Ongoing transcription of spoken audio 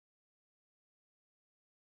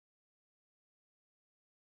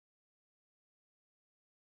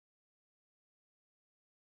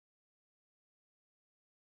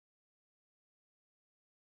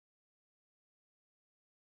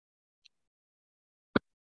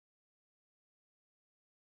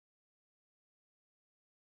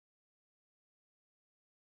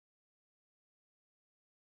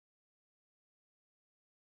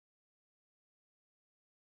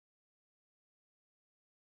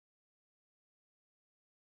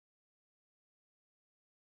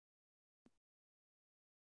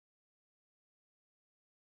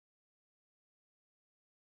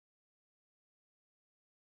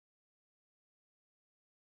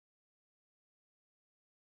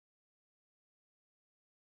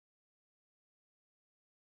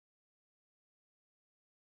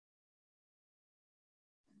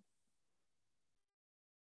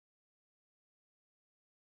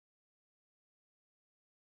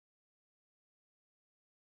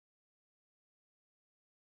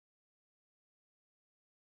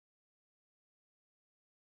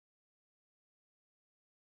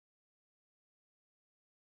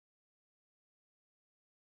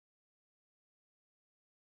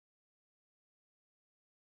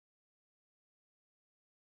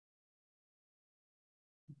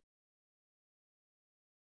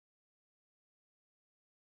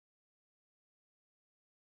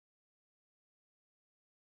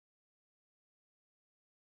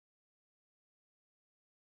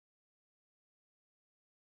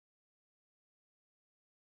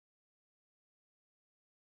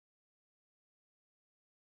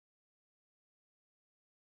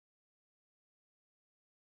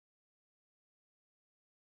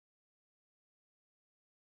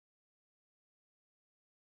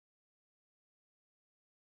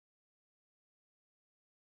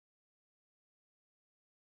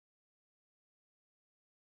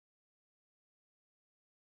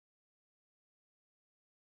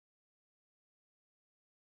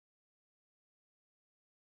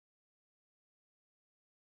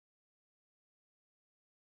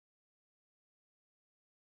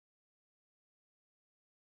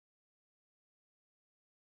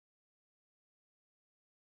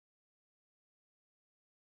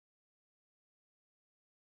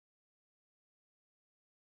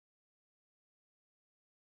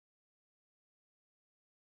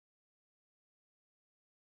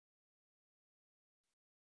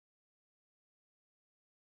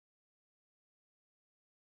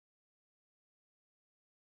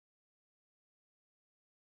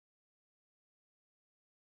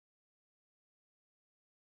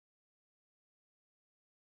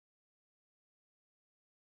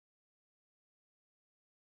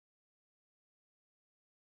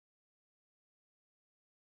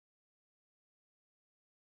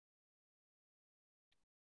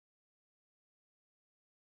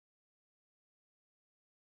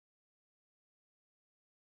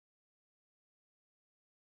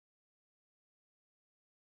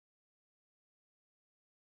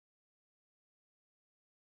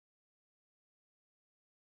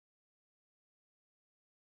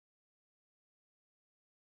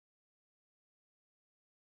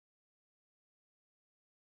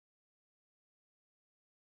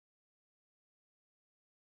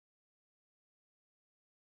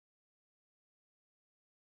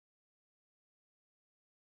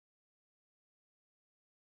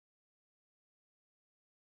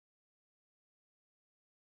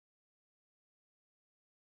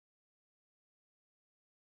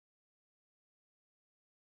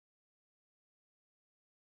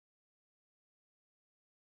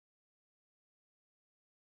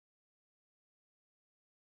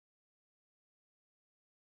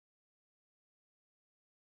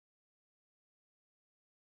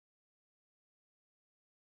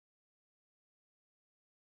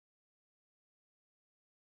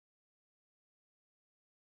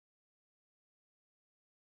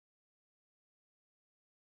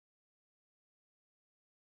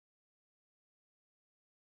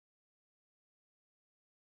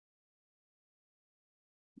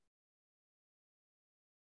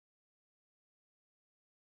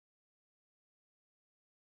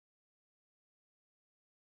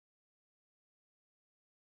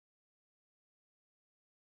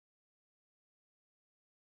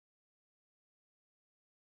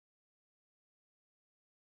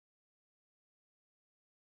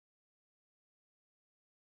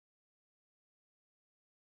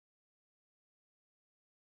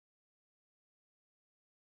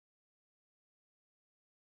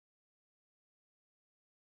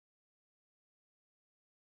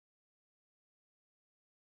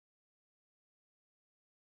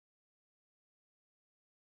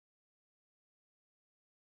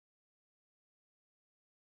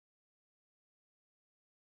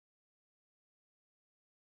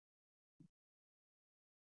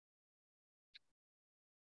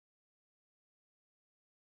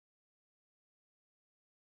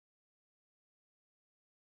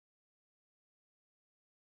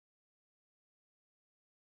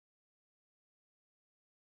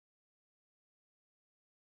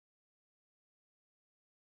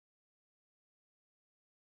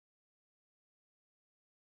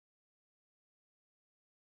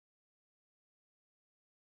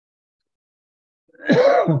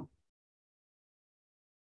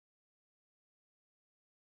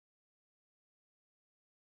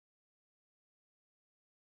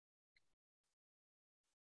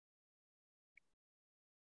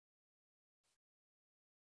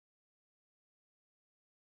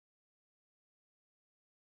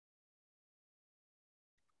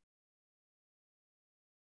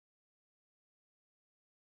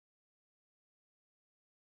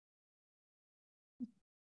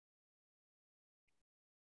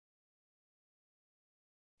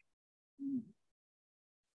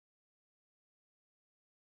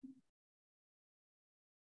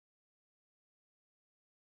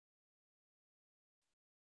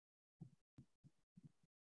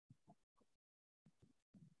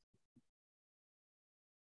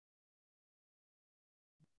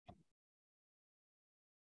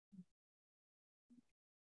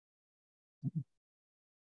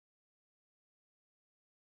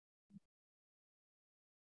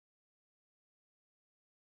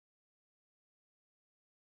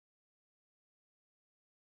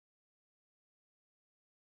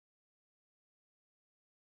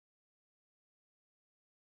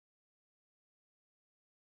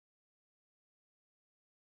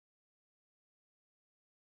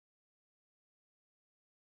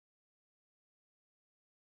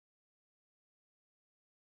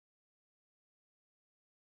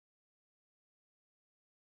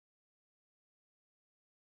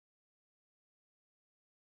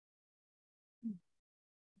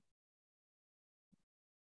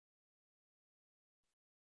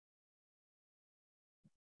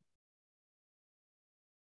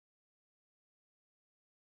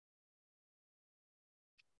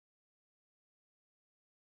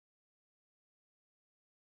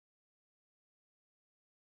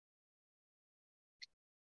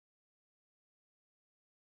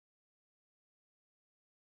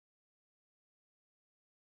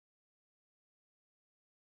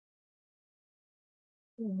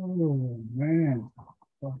Oh man,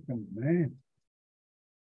 fucking man.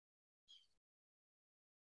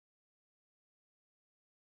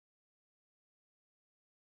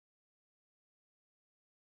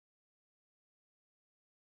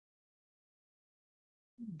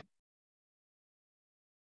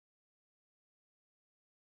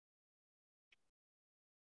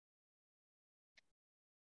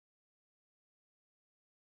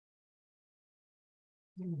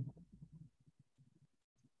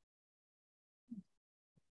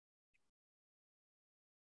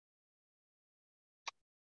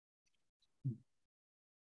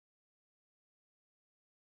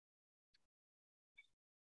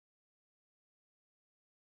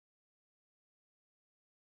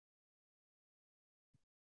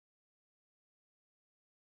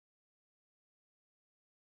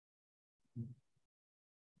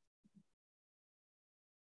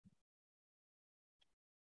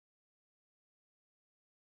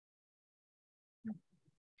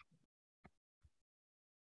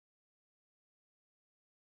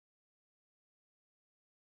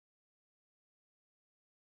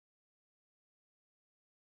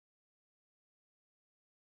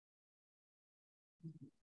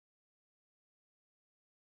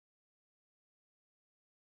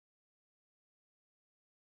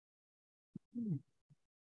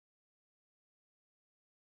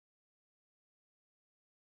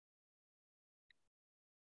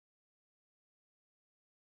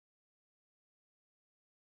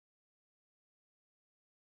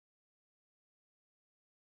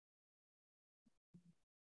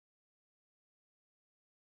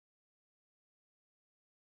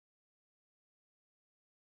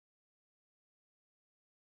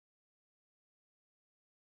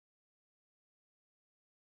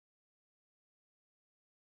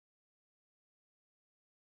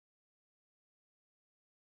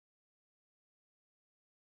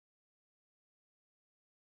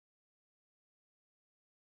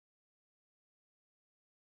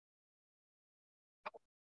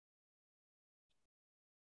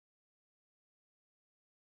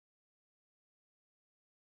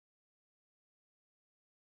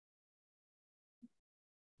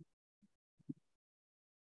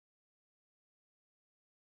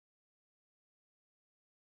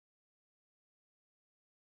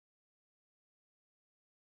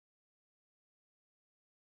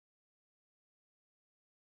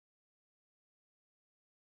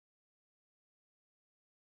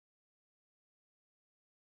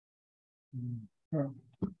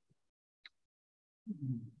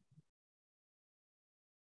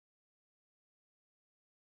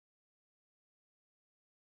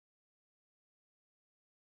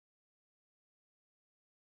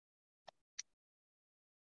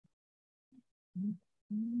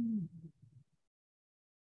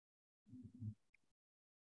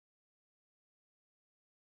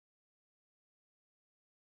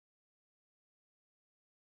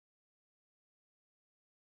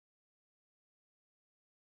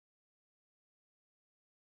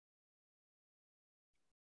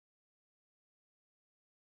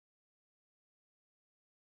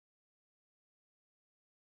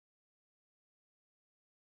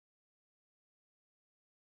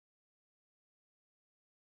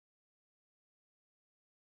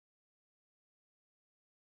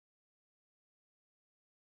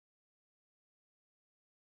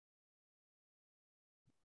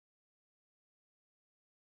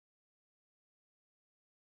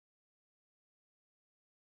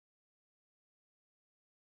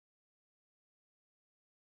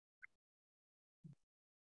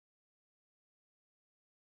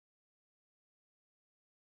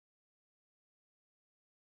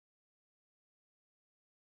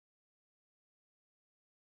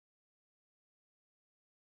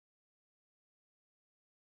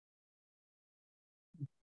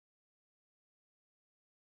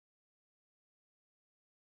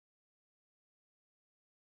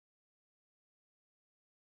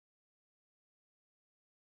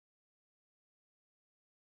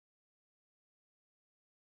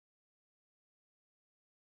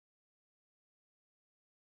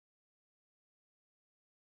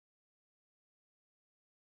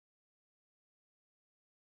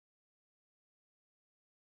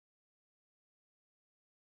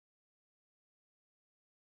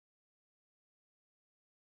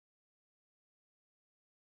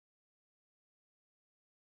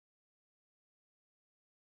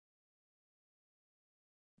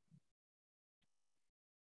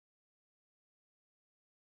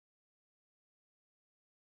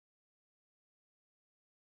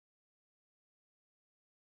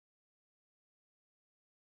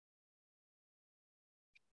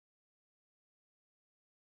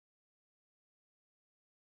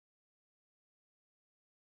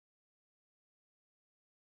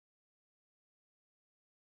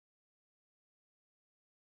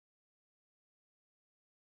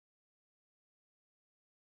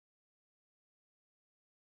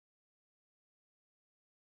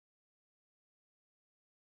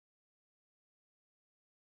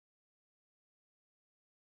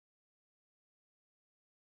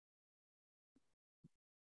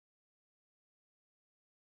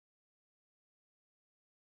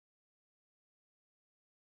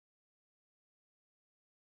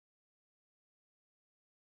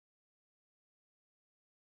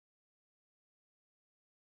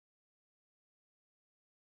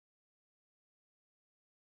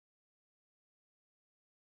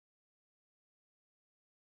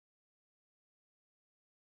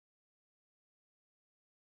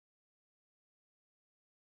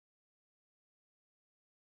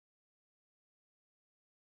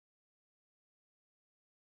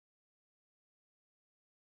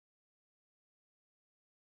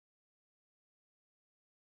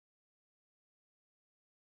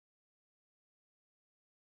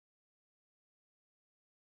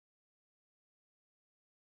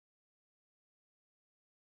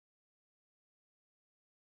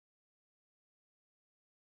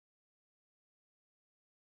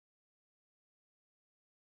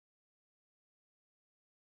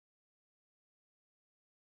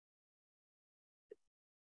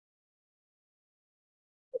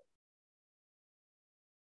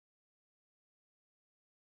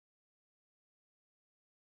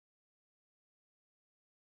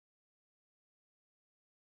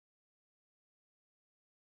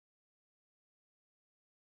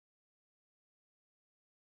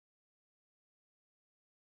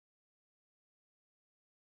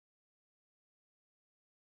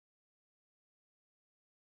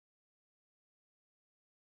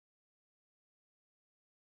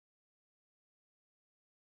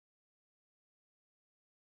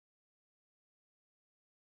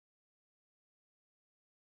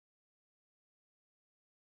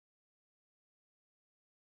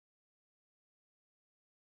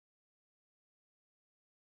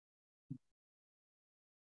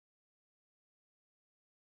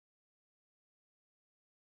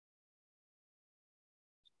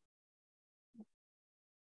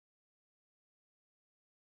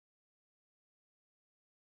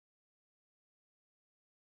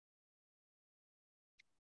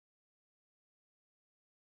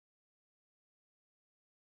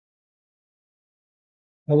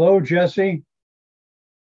 Hello, Jesse.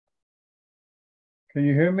 Can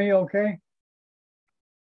you hear me okay?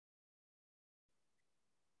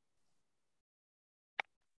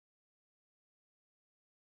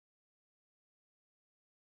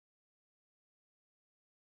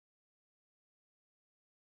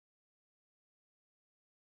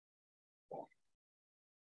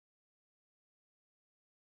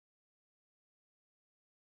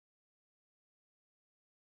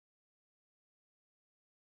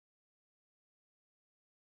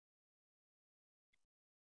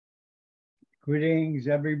 Greetings,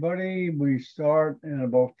 everybody. We start in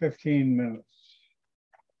about 15 minutes.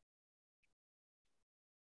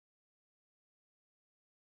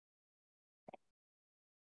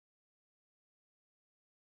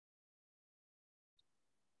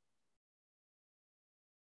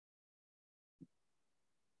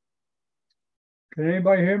 Can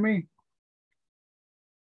anybody hear me?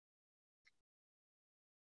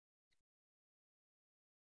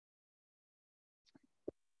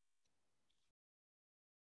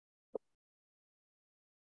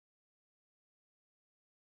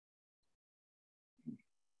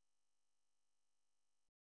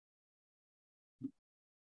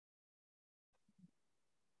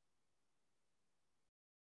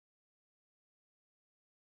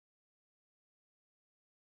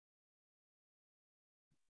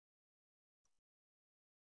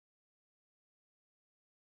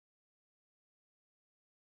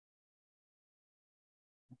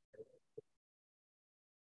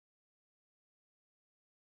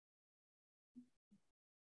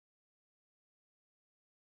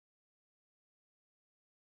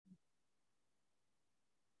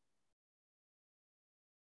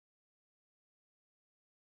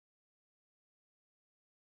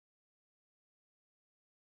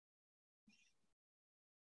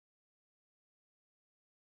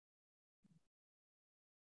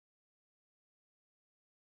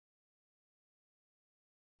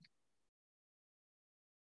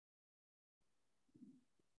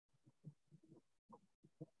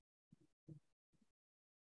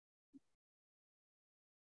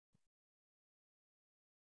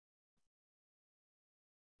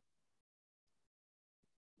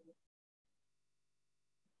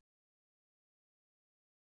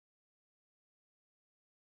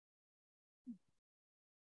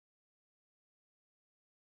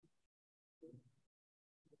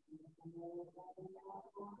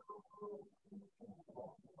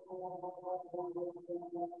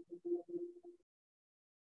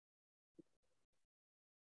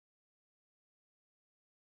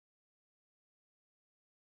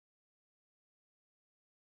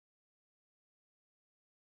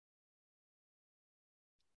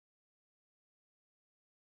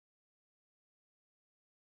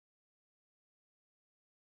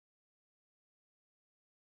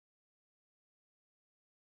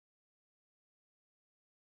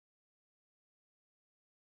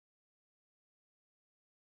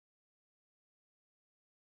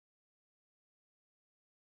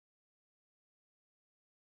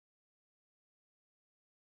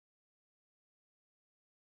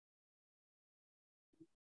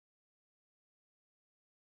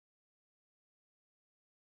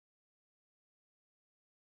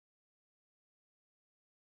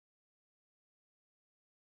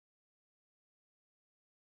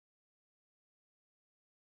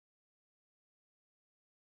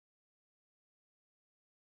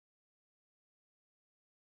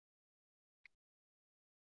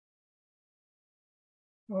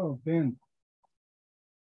 Oh, Ben.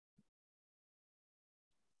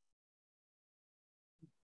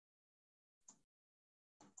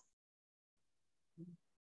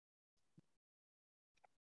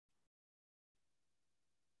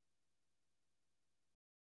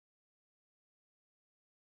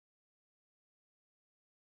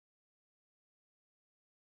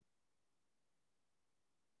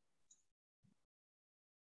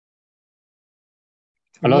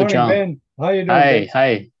 Good Hello, morning, John. Ben. How you doing? Hi, Ben?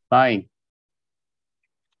 hi, fine,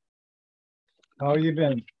 How you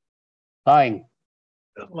been? fine.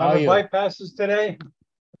 A How lot are of you? bypasses today?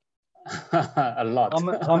 A lot.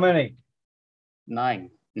 How many? 9.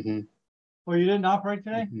 Oh, you didn't operate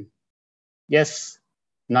today? Yes,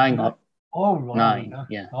 9 None? or Oh, wow. 9.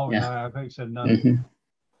 Yeah, Oh, yeah. no, I think you said none.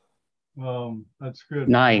 That's good.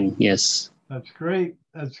 9, yes. That's great.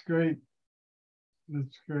 That's great.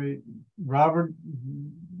 That's great. Robert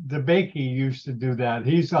DeBakey used to do that.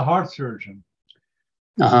 He's a heart surgeon.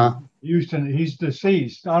 Houston, he's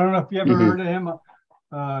deceased. I don't know if you ever heard of him.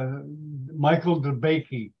 Michael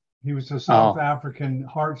DeBakey. He was a South African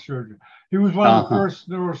heart surgeon. He was one of the first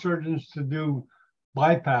neurosurgeons to do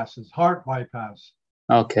bypasses, heart bypass.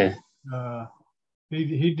 Okay.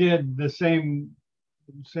 He did the same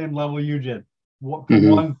level you did. From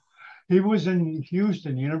one, he was in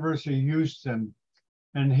Houston, University of Houston,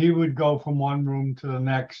 and he would go from one room to the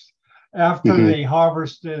next after they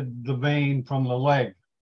harvested the vein from the leg.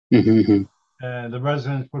 The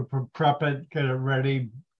residents would prep it, get it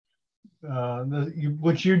ready.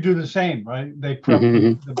 Which you do the same, right? They prep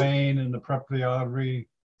the vein and the prep the artery.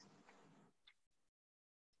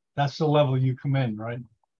 That's the level you come in, right?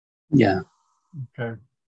 Yeah. Okay.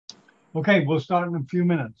 Okay, we'll start in a few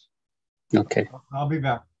minutes. Okay. I'll be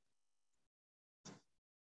back.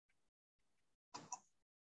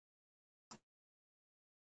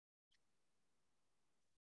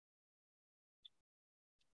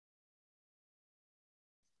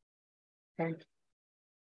 Okay.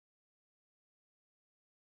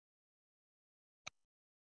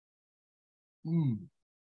 Mm.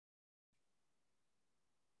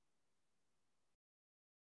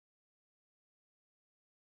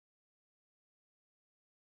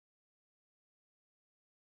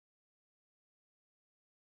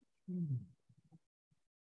 Mm.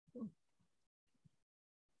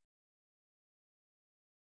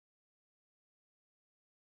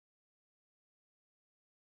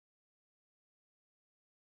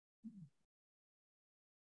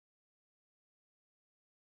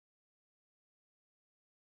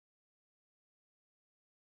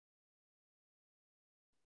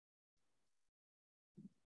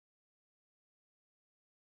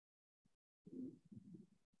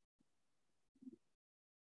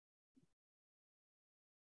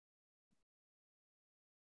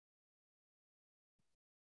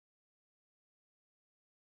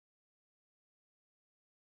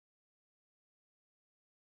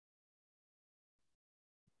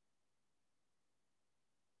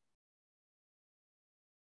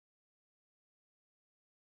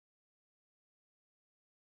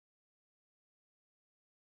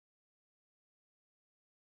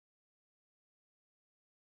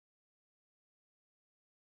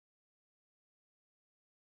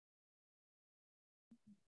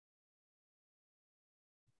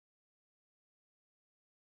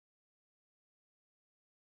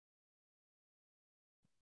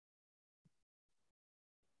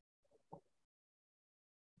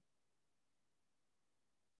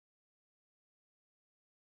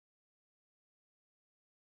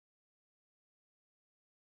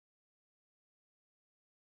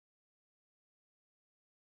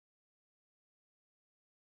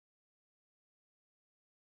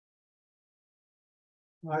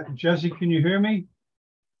 Jesse, can you hear me?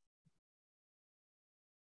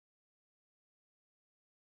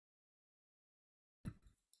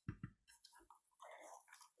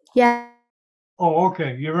 Yeah. Oh,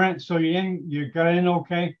 okay. You're in. So you're in. You got in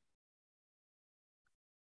okay?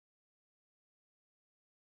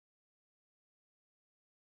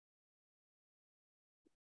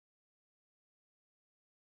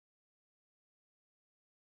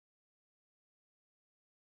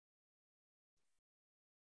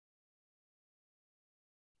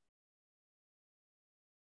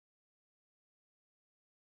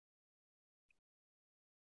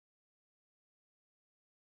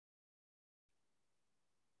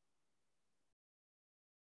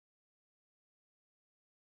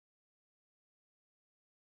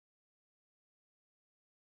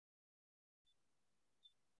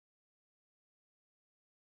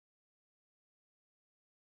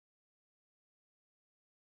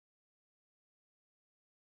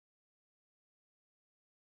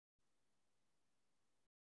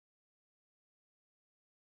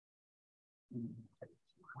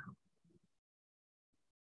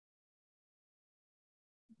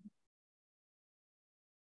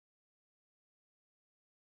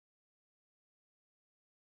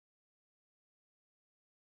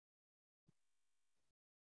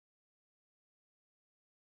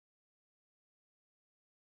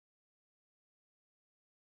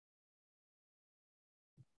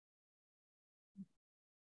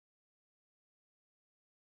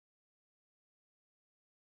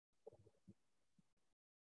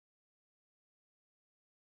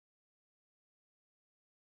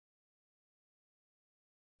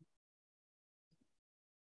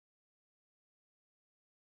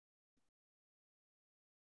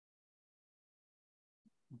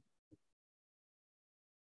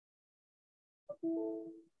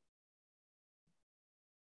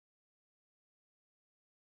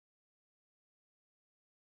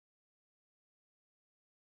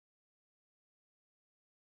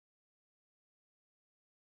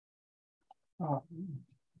 Oh.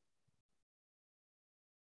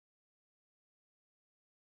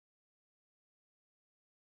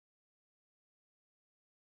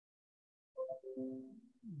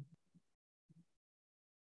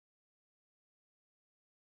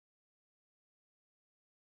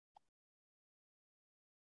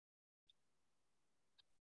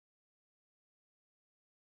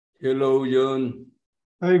 Hello, John.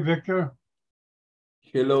 Hey, Victor.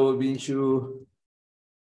 Hello, Vinshu.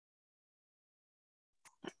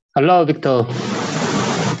 Hello, Victor.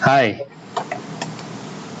 Hi.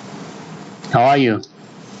 How are you?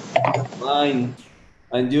 Fine.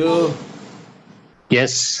 And you?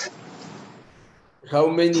 Yes. How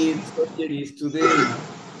many surgeries today?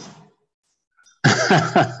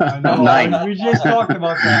 I know. Nine. We just talked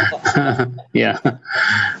about that. Yeah. 9.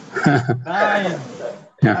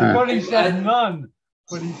 I thought he said none,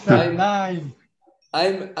 but he said 9.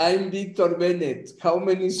 I'm Victor Bennett. How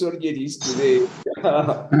many surgeries today?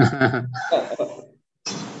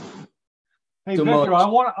 Hey, Too Victor,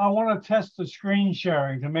 much. I want to test the screen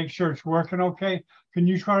sharing to make sure it's working okay. Can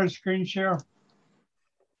you try to screen share?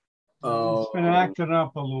 It's been acting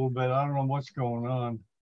up a little bit. I don't know what's going on.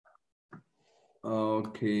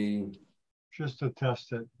 Okay. Just to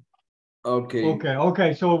test it. Okay.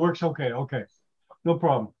 Okay. So it works okay. Okay. No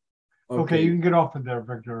problem. Okay, you can get off of there,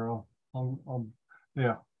 Victor.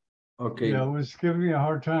 Yeah. Okay. Yeah, it was giving me a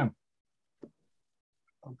hard time.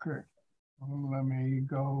 Okay. Let me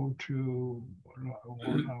go to, I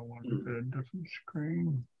want to get a different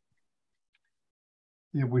screen.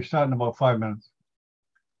 Yeah, we start in about 5 minutes.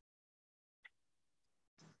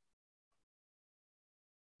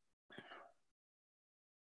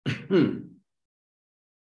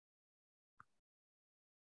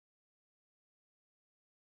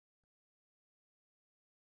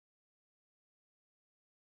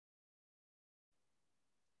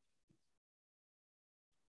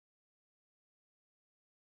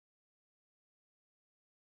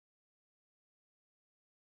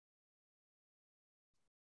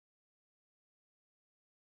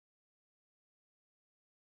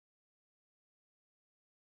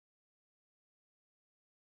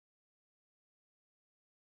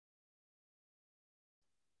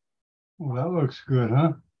 Well, that looks good,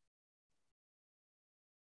 huh?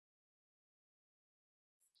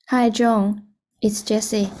 Hi, John. It's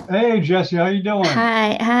Jessie. Hey, Jesse, how you doing?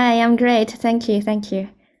 Hi, I'm great. Thank you. Can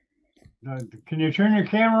you turn your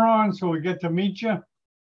camera on so we get to meet you?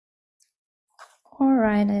 All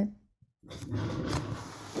right.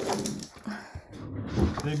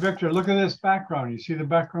 Hey, Victor, look at this background. You see the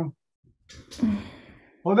background?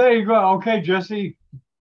 Oh, there you go. Okay, Jesse.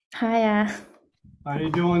 Hi. How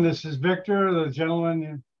you doing? This is Victor, the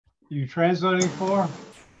gentleman you translating for.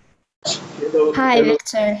 Hi,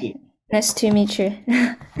 Victor. Nice to meet you.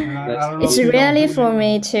 I don't know It's if you really know, for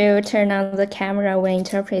me to turn on the camera when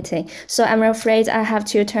interpreting. So I'm afraid I have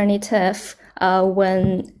to turn it off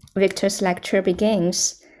when Victor's lecture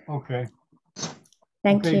begins. Okay.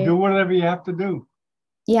 Thank you. Do whatever you have to do.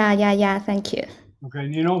 Yeah. Thank you. Okay.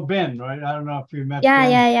 You know Ben, right? I don't know if you met Yeah,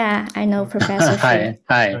 Ben. yeah. I know Professor Xu.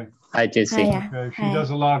 Hi, Jesse. Hi. Okay. She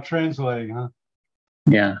does a lot of translating, huh?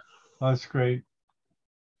 Yeah. That's great.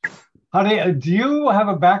 Do you have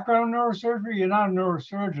a background in neurosurgery? You're not a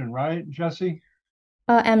neurosurgeon, right, Jesse?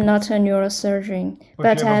 I'm not a neurosurgeon,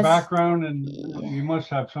 but you have a background, and you must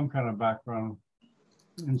have some kind of background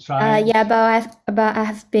in science. Yeah, but I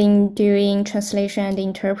have been doing translation and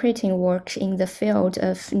interpreting work in the field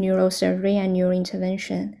of neurosurgery and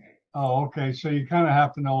neurointervention. Oh, okay. So you kind of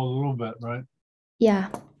have to know a little bit, right? Yeah.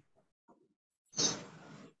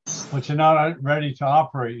 But you're not ready to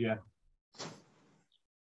operate yet.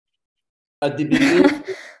 At the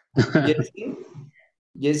beginning,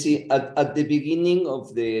 Jesse, at the beginning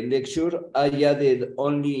of the lecture, I added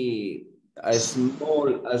only a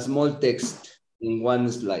small text in one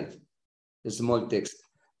slide, a small text,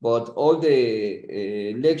 but all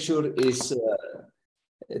the lecture is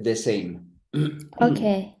the same.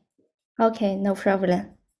 Okay, no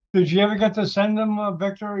problem. Did you ever get to send them,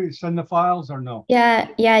 Victor? You send the files or no? Yeah,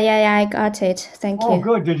 I got it. Thank you. Oh,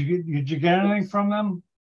 good. Did you get anything from them?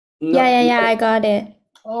 Yeah, I got it.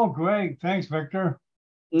 Oh, great. Thanks, Victor.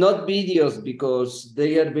 Not videos because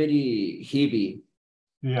they are very heavy.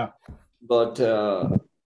 Yeah. But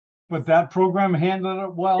that program handled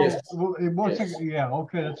it well. Yes. Yeah,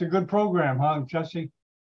 okay. That's a good program, huh, Jesse?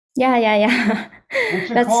 Yeah.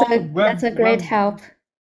 What's it called? That's a great help.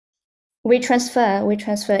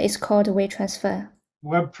 WeTransfer. It's called WeTransfer.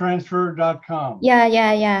 Webtransfer.com.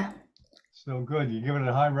 Yeah. So good. You give it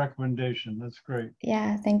a high recommendation. That's great.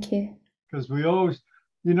 Yeah, thank you. Because we always,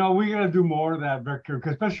 we got to do more of that, Victor,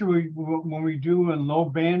 because especially when we do in low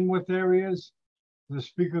bandwidth areas, the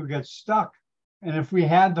speaker gets stuck. And if I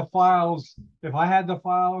had the files or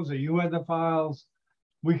you had the files,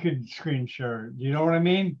 we could screen share it. You know what I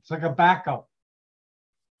mean? It's like a backup.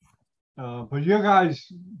 But your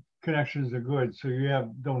guys' connections are good, so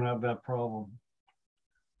you don't have that problem.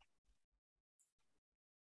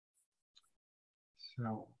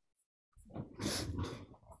 So.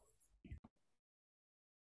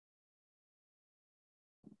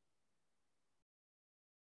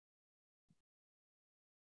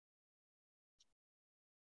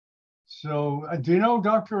 So, do you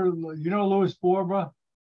know Louis Borba,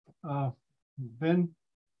 Ben?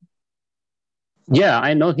 Yeah,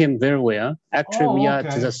 I know him very well. Actually, Oh, we are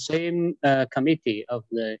okay. the same committee of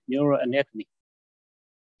the Neuroanatomy.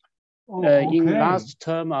 Oh, In okay. last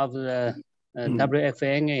term of the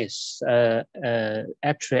WFNS,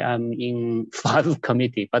 actually I'm in 5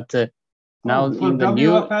 committee, but now for in the new,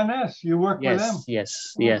 WFNS, you work with them?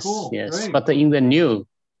 yes, Oh, yes, cool. yes. Great. But in the new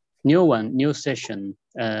session,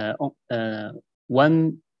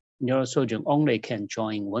 one neurosurgeon only can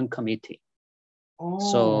join one committee. Oh,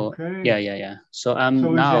 So okay. yeah. So I'm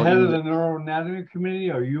So now he's the head in of the neuroanatomy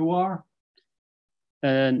committee, or you are?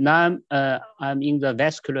 now I'm in the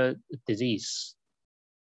vascular disease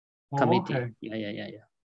committee. Okay. Yeah.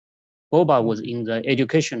 Boba was in the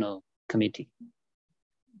educational committee.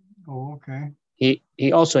 Oh, okay.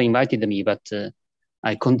 He also invited me, but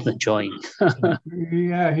I couldn't join.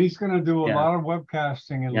 Yeah, he's going to do a lot of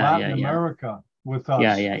webcasting in Latin America with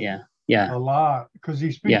us. Yeah. A lot, because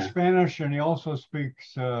he speaks Spanish and he also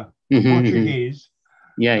speaks Mm-hmm. Portuguese.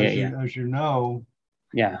 Yeah. As you know.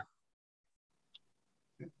 Yeah.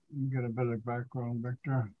 You get a better background,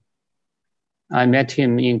 Victor. I met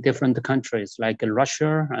him in different countries like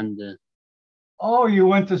Russia and. Oh, you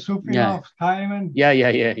went to Supinov's Thailand? Yeah.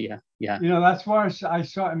 You know, that's where I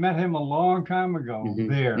met him a long time ago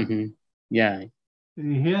there. Mm-hmm. Yeah.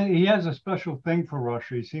 He has a special thing for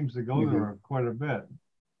Russia. He seems to go there quite a bit.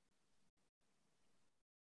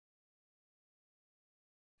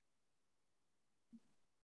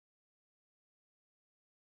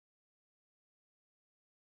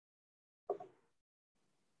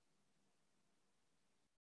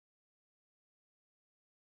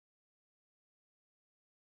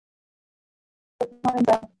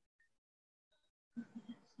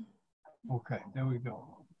 Okay, there we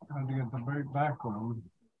go. Trying to get the right background.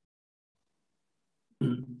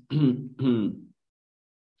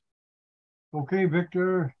 Okay,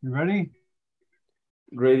 Victor, you ready?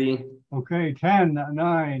 Ready. Okay, 10,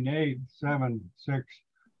 9, 8, 7, 6,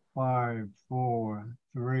 5, 4,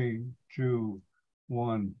 3, 2,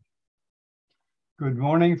 1. Good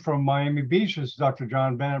morning from Miami Beach. This is Dr.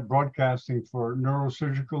 John Bennett broadcasting for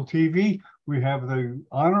Neurosurgical TV. We have the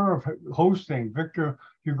honor of hosting Victor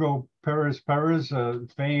Hugo Perez, a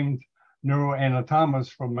famed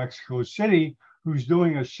neuroanatomist from Mexico City, who's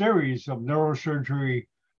doing a series of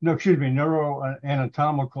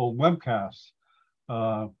neuroanatomical webcasts.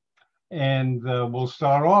 And we'll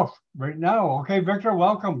start off right now. Okay, Victor,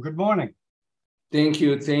 welcome. Good morning. Thank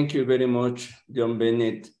you very much, John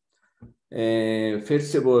Bennett.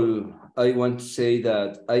 First of all, I want to say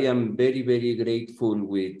that I am very, very grateful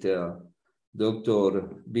with Dr.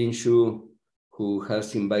 Binshu, who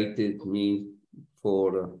has invited me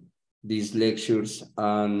for these lectures,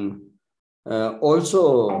 and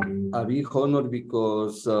also a big honor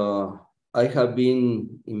because I have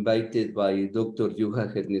been invited by Dr. Yuha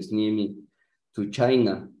Hernesniemi to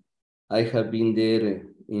China. I have been there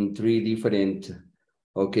in 3 different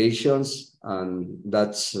occasions, and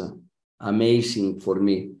that's amazing for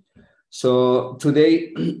me. So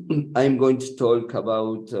today I'm going to talk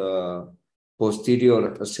about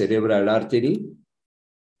posterior cerebral artery.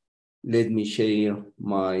 Let me share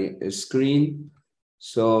my screen.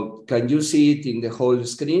 So can you see it in the whole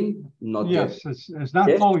screen? Not yet. It's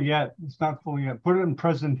not full yet. It's not full yet. Put it in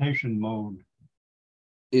presentation mode.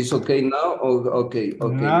 It's okay now? Oh, okay.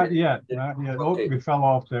 Not yet. Okay. Oh, we fell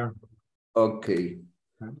off there. Okay.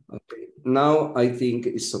 Now I think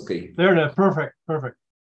it's okay. There it is. Perfect.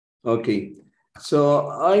 Okay. So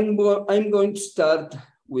I'm going to start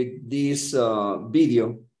with this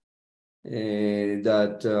video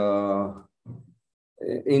that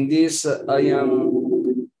in this I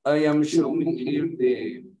am showing here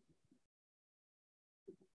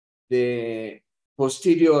the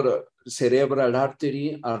posterior cerebral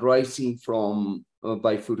artery arising from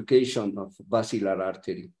bifurcation of basilar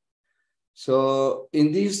artery. So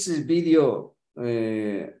in this video,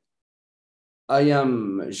 I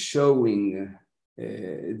am showing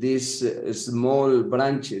these small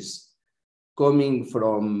branches coming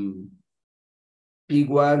from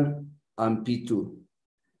P1 and P2.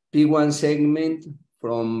 P1 segment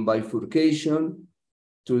from bifurcation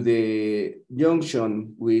to the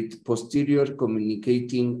junction with posterior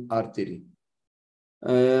communicating artery.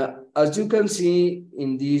 As you can see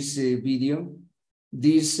in this video,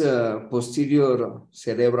 these posterior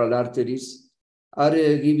cerebral arteries are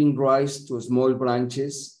giving rise to small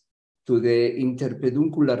branches to the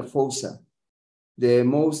interpeduncular fossa. The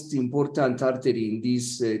most important artery in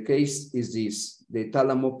this case is this, the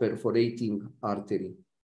thalamo-perforating artery.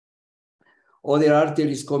 Other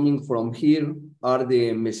arteries coming from here are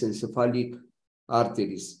the mesencephalic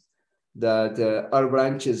arteries that are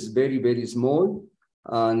branches very, very small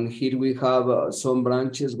And here we have some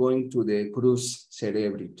branches going to the crus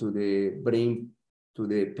cerebri, to the brain, to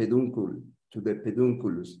the peduncle, to the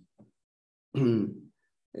pedunculus.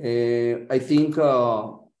 I think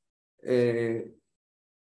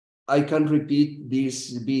I can repeat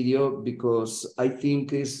this video because I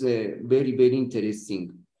think it's very, very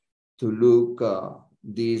interesting to look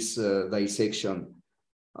this dissection.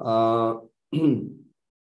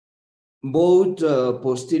 Both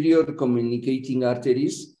posterior communicating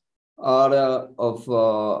arteries are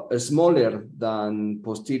smaller than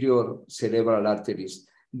posterior cerebral arteries.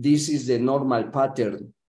 This is the normal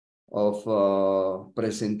pattern of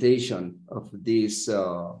presentation of this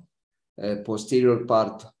posterior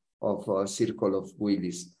part of circle of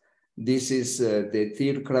Willis. This is the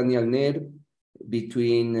third cranial nerve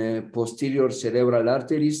between posterior cerebral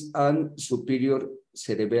arteries and superior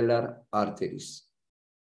cerebellar arteries.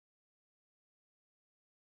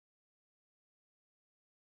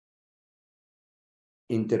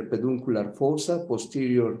 Interpeduncular fossa,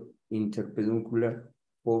 posterior interpeduncular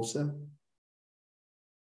fossa.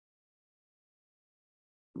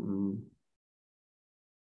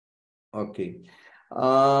 Okay.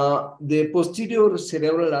 The posterior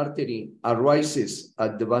cerebral artery arises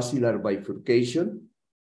at the basilar bifurcation,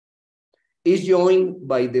 is joined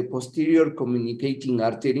by the posterior communicating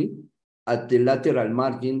artery at the lateral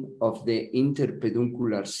margin of the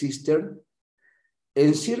interpeduncular cistern,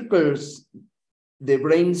 encircles the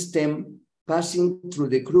brain stem, passing through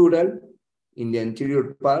the crural in the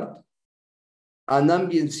anterior part, an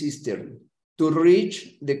ambient cistern to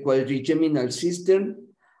reach the quadrigeminal cistern,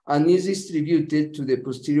 and is distributed to the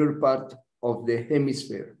posterior part of the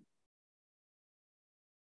hemisphere.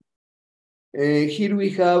 Here we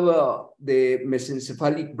have the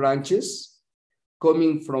mesencephalic branches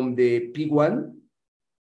coming from the P1.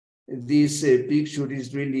 This picture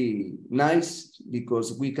is really nice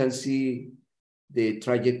because we can see the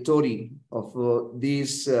trajectory of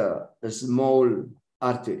these small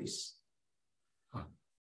arteries.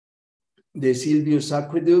 The Sylvius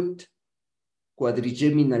aqueduct,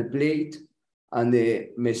 quadrigeminal plate, and the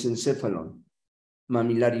mesencephalon,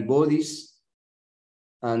 mammillary bodies,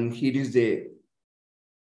 and here is the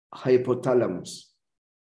hypothalamus.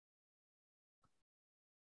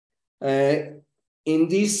 In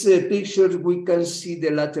this picture, we can see the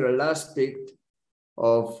lateral aspect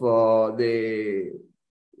of the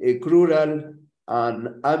crural and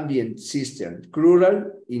ambient cistern.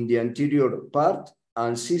 Crural in the anterior part,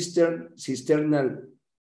 and cisternal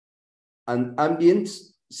and ambient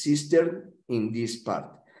cistern in this part.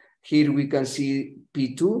 Here we can see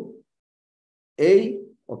P2A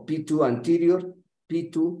or P2 anterior,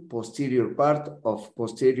 P2 posterior part of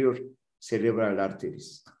posterior cerebral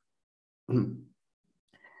arteries.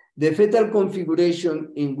 The fetal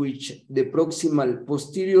configuration in which the proximal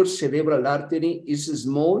posterior cerebral artery is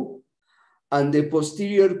small and the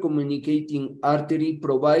posterior communicating artery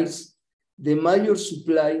provides the major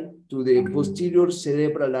supply to the posterior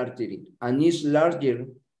cerebral artery and is larger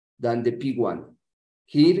than the P1.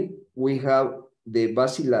 Here we have the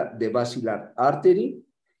basilar artery.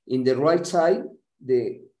 In the right side,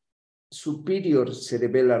 the superior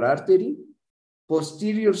cerebellar artery,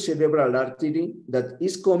 posterior cerebral artery that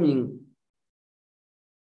is coming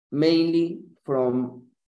mainly from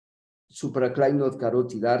supraclinoid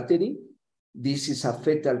carotid artery. This is a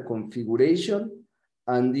fetal configuration,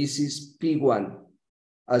 and this is P1.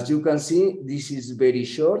 As you can see, this is very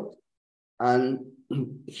short, and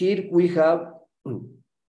here we have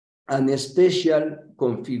an special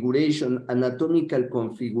configuration, anatomical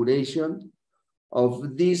configuration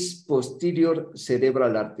of this posterior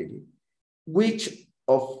cerebral artery. Which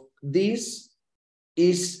of these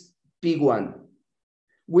is P1?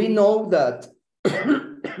 We know that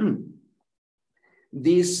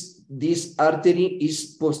this artery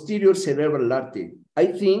is posterior cerebral artery. I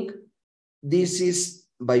think this is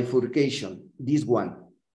bifurcation, this one,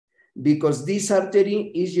 because this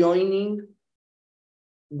artery is joining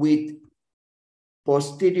with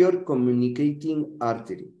posterior communicating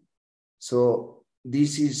artery. So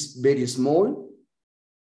this is very small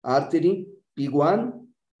artery, P1,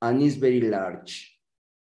 and is very large.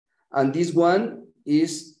 And this one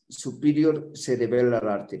is superior cerebellar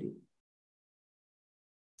artery.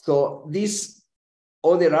 So this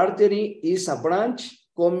other artery is a branch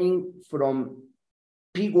coming from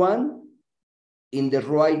P1 in the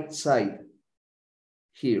right side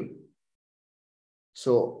here.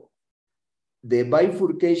 So the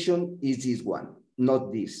bifurcation is this one,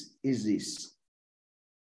 not this, is this.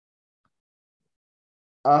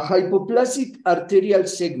 A hypoplastic arterial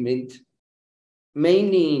segment,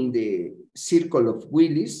 mainly in the circle of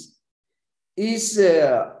Willis, is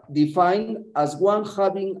defined as one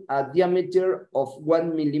having a diameter of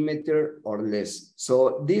 1 millimeter or less.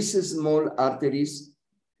 So these small arteries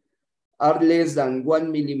are less than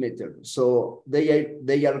 1 millimeter. So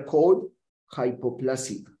they are called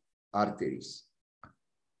hypoplastic arteries.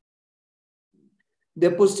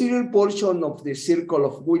 The posterior portion of the circle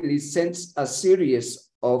of Willis sends a series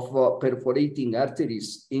of perforating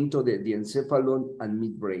arteries into the diencephalon and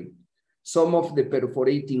midbrain. Some of the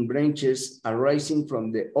perforating branches arising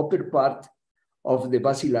from the upper part of the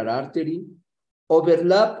basilar artery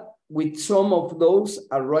overlap with some of those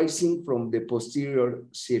arising from the posterior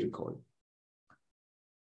circle.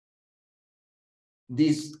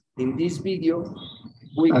 In this video,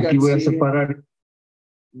 we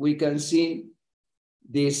can see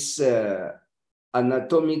this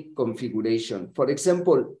anatomic configuration. For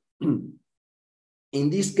example, in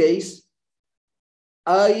this case,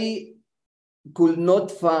 I could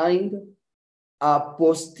not find a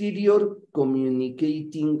posterior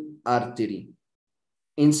communicating artery.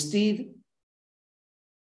 Instead,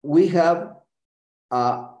 we have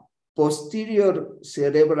a posterior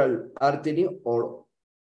cerebral artery, or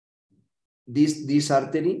this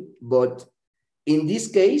artery, but in this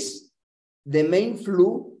case, the main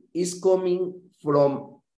flow is coming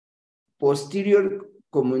from posterior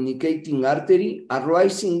communicating artery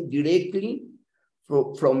arising directly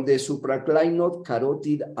from the supraclinoid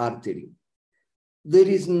carotid artery. There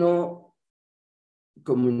is no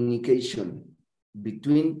communication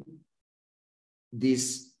between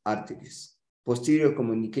these arteries, posterior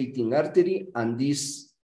communicating artery and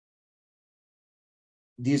this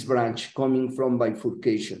branch coming from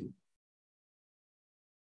bifurcation.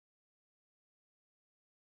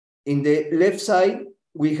 In the left side,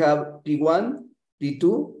 we have P1,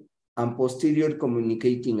 P2, and posterior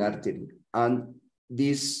communicating artery. And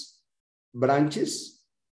these branches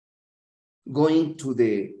going to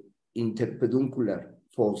the interpeduncular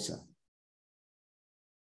fossa.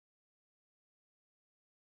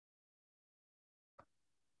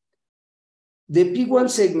 The P1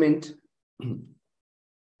 segment,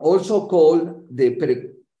 also called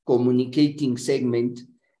the communicating segment,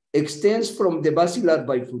 extends from the basilar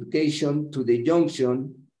bifurcation to the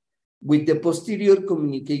junction with the posterior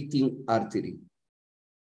communicating artery.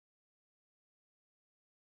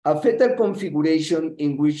 A fetal configuration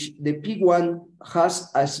in which the P1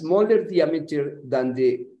 has a smaller diameter than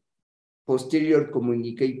the posterior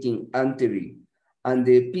communicating artery and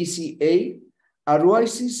the PCA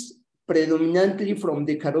arises predominantly from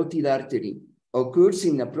the carotid artery, occurs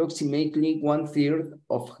in approximately 1/3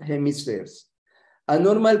 of hemispheres. A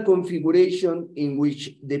normal configuration in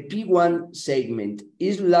which the P1 segment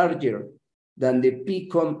is larger than the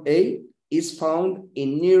PCOM-A is found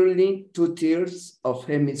in nearly 2/3 of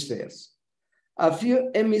hemispheres. A few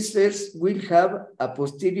hemispheres will have a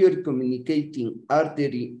posterior communicating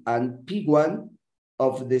artery and P1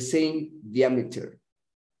 of the same diameter.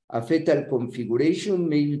 A fetal configuration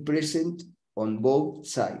may be present on both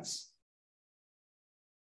sides.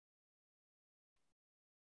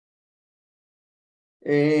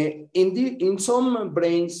 In some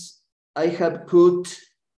brains, I have cut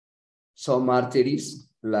some arteries,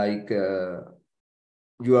 like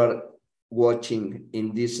you are watching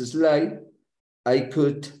in this slide. I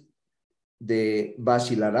cut the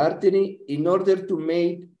basilar artery in order to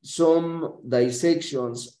make some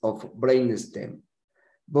dissections of brainstem.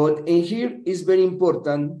 But in here is very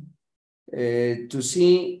important to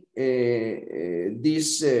see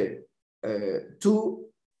these two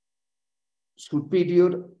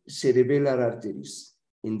superior cerebellar arteries,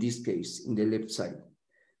 in this case, in the left side.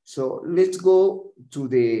 So let's go to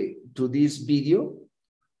this video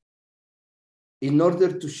in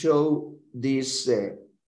order to show these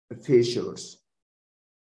fissures.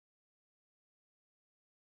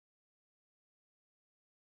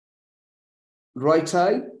 Right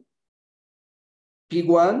side,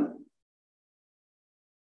 P1,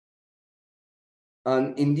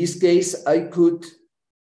 and in this case, I cut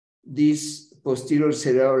this posterior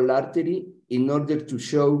cerebral artery in order to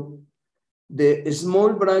show the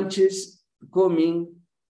small branches coming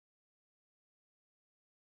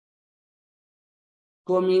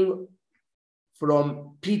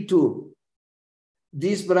from P2.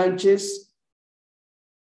 These branches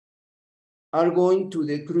are going to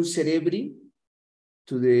the crus cerebri,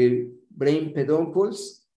 to the brain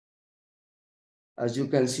peduncles, as you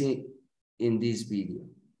can see in this video.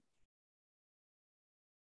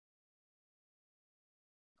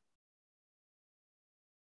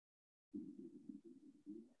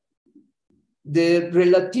 The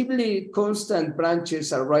relatively constant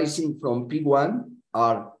branches arising from P1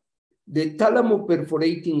 are the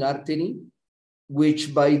thalamoperforating artery,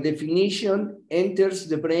 which by definition enters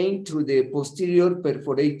the brain through the posterior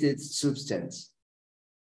perforated substance.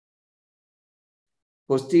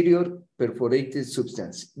 Posterior perforated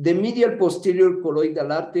substance. The medial posterior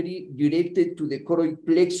choroidal artery directed to the choroid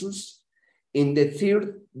plexus in the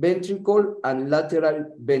third ventricle and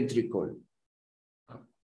lateral ventricle.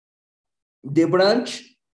 The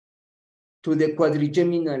branch to the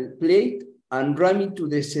quadrigeminal plate and ramming to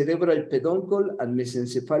the cerebral peduncle and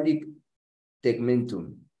mesencephalic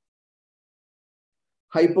tegmentum.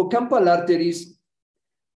 Hippocampal arteries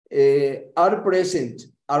are present,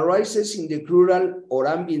 arises in the crural or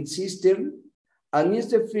ambient cistern, and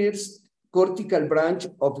is the first cortical branch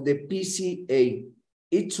of the PCA.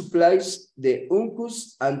 It supplies the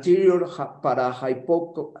uncus anterior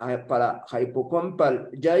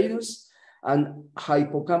parahippocampal gyrus and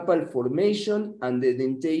hippocampal formation and the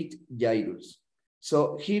dentate gyrus.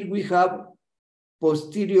 So here we have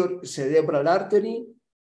posterior cerebral artery,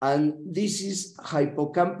 and this is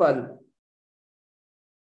hippocampal.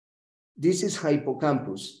 This is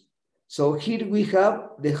hippocampus. So here we have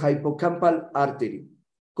the hippocampal artery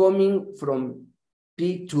coming from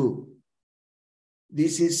P2.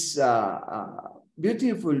 This is a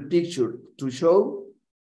beautiful picture to show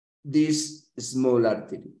this small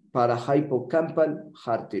artery, parahippocampal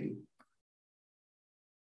artery.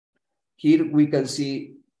 Here we can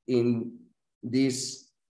see in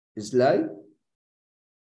this slide,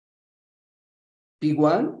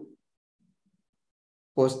 P1,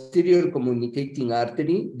 posterior communicating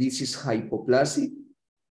artery. This is hypoplastic.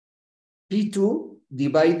 P2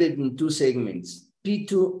 divided in two segments,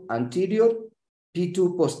 P2 anterior,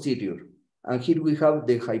 P2 posterior. And here we have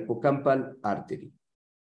the hippocampal artery.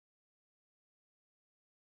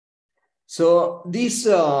 So this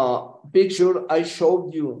picture I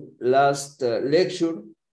showed you last lecture,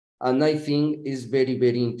 and I think is very,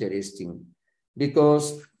 very interesting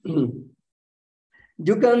because you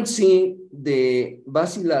can see the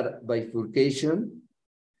basilar bifurcation,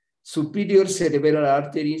 superior cerebral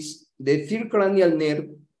arteries, the third cranial nerve,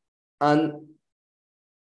 and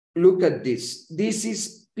look at this. This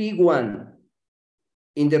is P1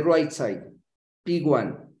 in the right side,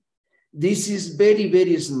 P1. This is very,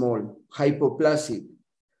 very small, hypoplastic,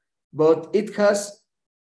 but it has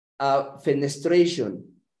a fenestration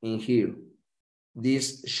in here,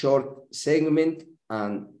 this short segment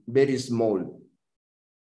and very small,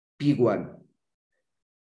 P1.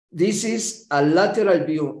 This is a lateral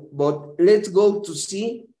view, but let's go to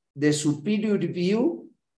see the superior view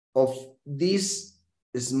of this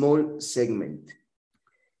small segment.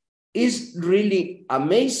 It's really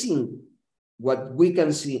amazing what we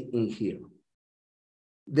can see in here.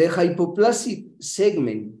 The hypoplastic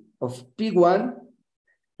segment of P1,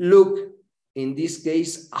 look, in this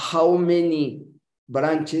case, how many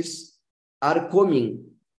branches are coming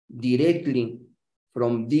directly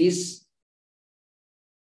from this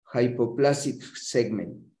hypoplastic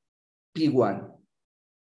segment, P1.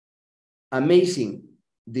 Amazing,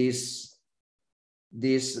 this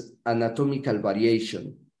anatomical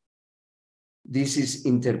variation. This is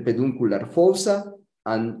interpeduncular fossa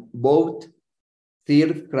and both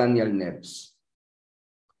third cranial nerves.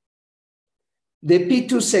 The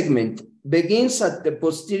P2 segment begins at the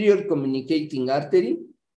posterior communicating artery,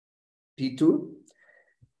 P2,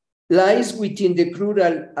 lies within the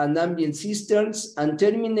crural and ambient cisterns and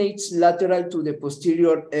terminates lateral to the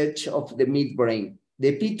posterior edge of the midbrain.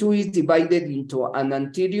 The P2 is divided into an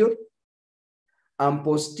anterior and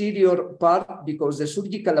posterior part because the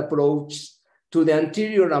surgical approach to the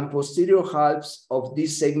anterior and posterior halves of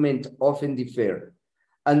this segment often differ,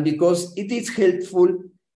 and because it is helpful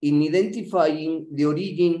in identifying the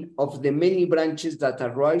origin of the many branches that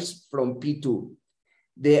arise from P2.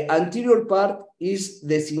 The anterior part is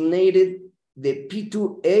designated the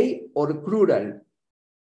P2A or crural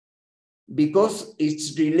because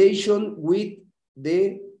its relation with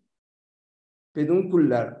the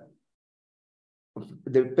peduncles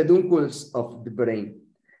of the brain.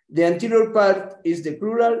 The anterior part is the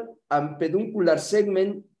crural and peduncular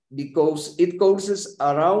segment because it courses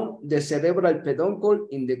around the cerebral peduncle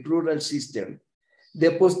in the crural cistern.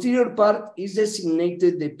 The posterior part is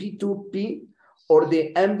designated the P2P or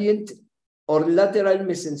the ambient or lateral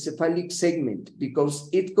mesencephalic segment because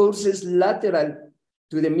it courses lateral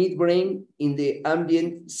to the midbrain in the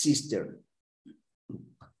ambient cistern.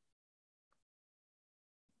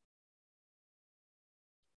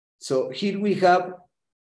 So here we have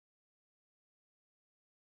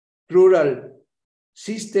crural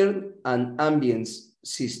cistern and ambient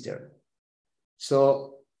cistern.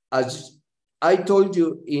 So as I told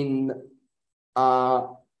you in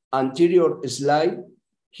anterior slide,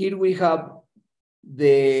 here we have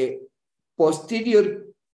the posterior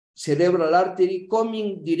cerebral artery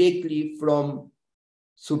coming directly from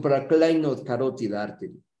supraclinoid carotid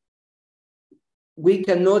artery. We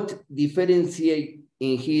cannot differentiate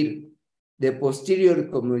in here the posterior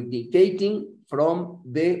communicating from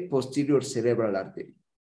the posterior cerebral artery.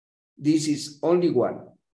 This is only one.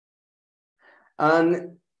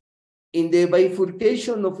 And in the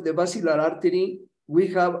bifurcation of the basilar artery, we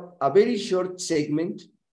have a very short segment,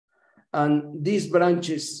 and these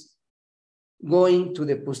branches going to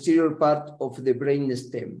the posterior part of the brain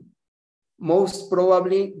stem. Most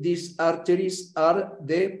probably, these arteries are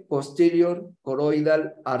the posterior choroidal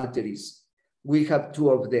arteries. We have two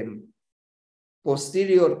of them.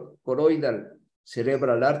 Posterior choroidal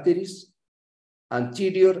cerebral arteries,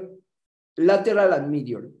 anterior, lateral and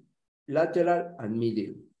medial. Lateral and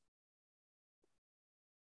medial.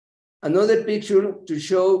 Another picture to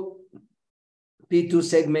show P2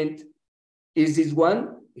 segment is this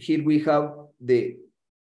one. Here we have the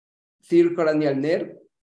third cranial nerve,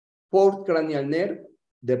 fourth cranial nerve,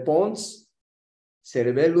 the pons,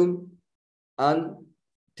 cerebellum, and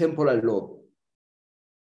temporal lobe.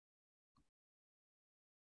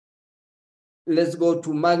 Let's go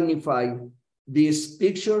to magnify this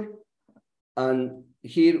picture, and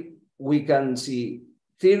here we can see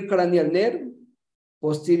third cranial nerve,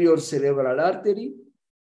 posterior cerebral artery,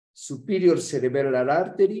 superior cerebral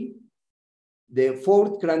artery, the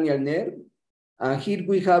fourth cranial nerve, and here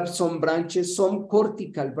we have some branches, some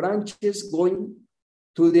cortical branches going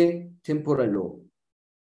to the temporal lobe.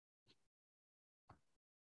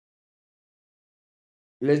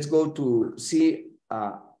 Let's go to see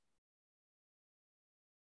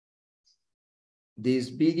this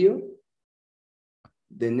video,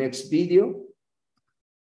 the next video.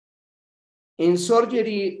 In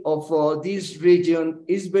surgery of this region,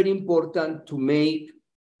 it's very important to make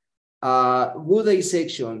a good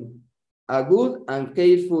dissection, a good and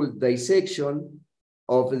careful dissection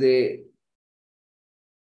of the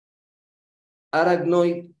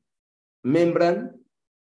arachnoid membrane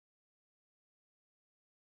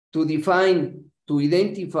to define, to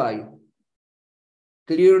identify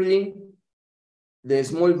clearly the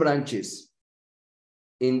small branches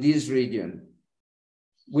in this region.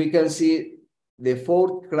 We can see the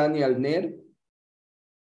fourth cranial nerve,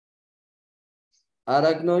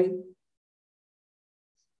 arachnoid,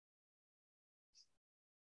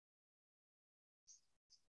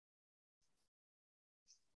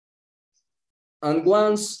 and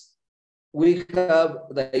once we have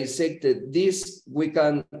dissected this, we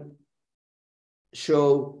can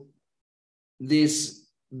show this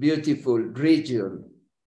beautiful region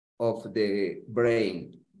of the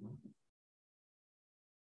brain.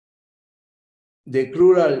 The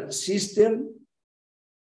crural system,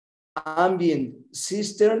 ambient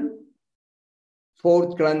system,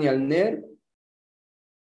 fourth cranial nerve,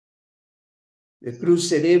 the crus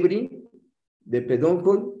cerebri, the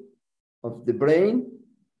peduncle of the brain.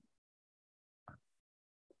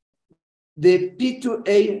 The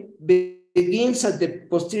P2A begins at the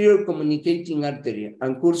posterior communicating artery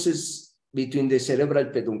and courses between the cerebral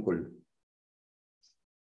peduncle.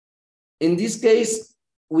 In this case,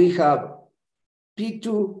 we have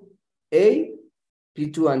P2A,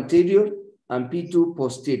 P2 anterior, and P2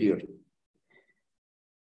 posterior.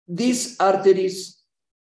 These arteries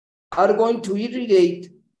are going to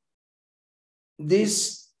irrigate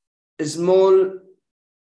this small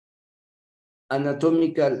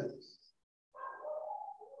anatomical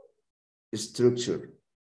structure.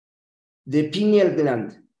 The pineal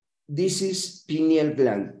gland. This is pineal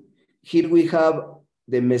gland. Here we have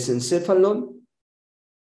the mesencephalon,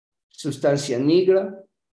 substantia nigra,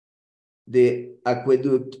 the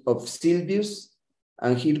aqueduct of Sylvius,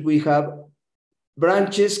 and here we have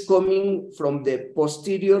branches coming from the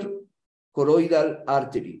posterior choroidal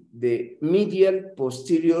artery, the medial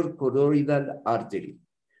posterior choroidal artery,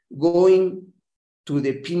 going to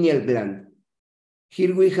the pineal gland.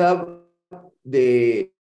 Here we have the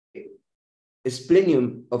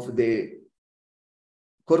splenium of the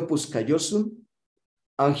corpus callosum,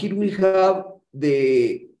 and here we have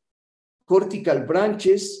the cortical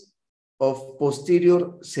branches of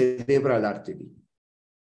posterior cerebral artery.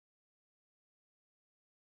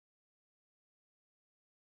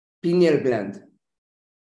 Pineal gland.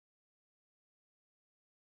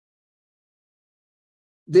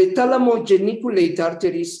 The thalamo-geniculate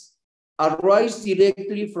arteries arise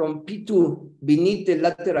directly from P2 beneath the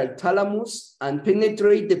lateral thalamus and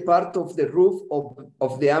penetrate the part of the roof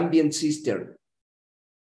of the ambient cistern.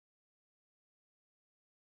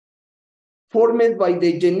 formed by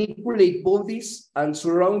the geniculate bodies and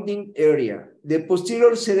surrounding area. The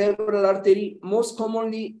posterior cerebral artery most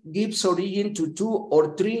commonly gives origin to 2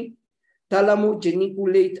 or 3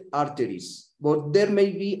 thalamo-geniculate arteries, but there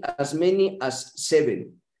may be as many as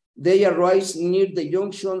 7. They arise near the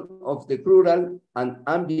junction of the crural and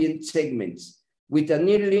ambient segments, with a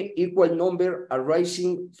nearly equal number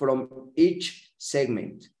arising from each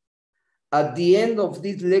segment. At the end of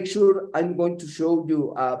this lecture, I'm going to show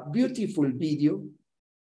you a beautiful video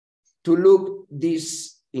to look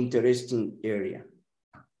this interesting area.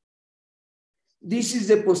 This is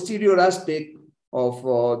the posterior aspect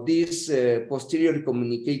of this posterior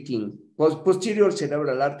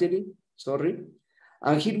cerebral artery,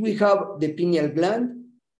 And here we have the pineal gland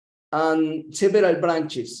and several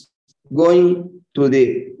branches going to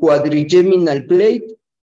the quadrigeminal plate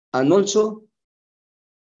and also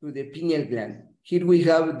to the pineal gland. Here we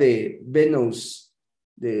have the venous,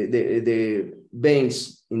 the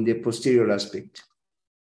veins in the posterior aspect.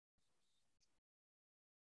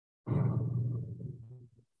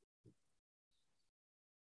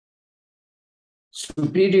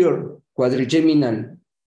 Superior quadrigeminal,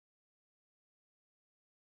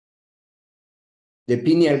 the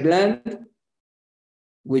pineal gland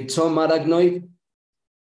with some arachnoid.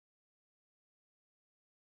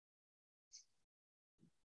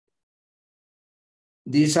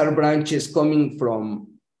 These are branches coming from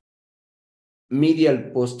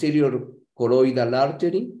medial posterior choroidal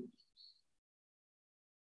artery.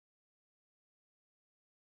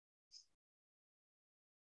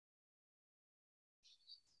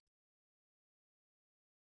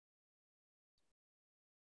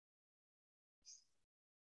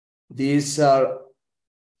 These are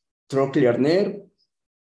trochlear nerve.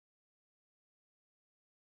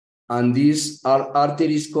 And these are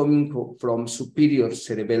arteries coming from superior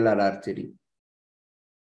cerebellar artery.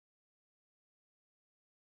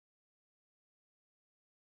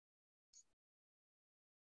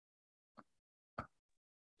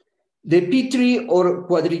 The P3 or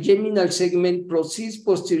quadrigeminal segment proceeds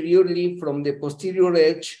posteriorly from the posterior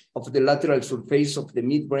edge of the lateral surface of the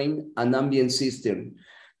midbrain and ambient cistern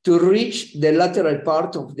to reach the lateral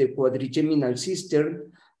part of the quadrigeminal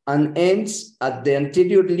cistern and ends at the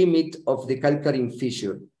anterior limit of the calcarine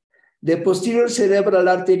fissure. The posterior cerebral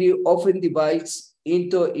artery often divides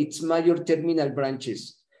into its major terminal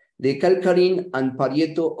branches, the calcarine and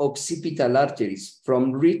parieto-occipital arteries,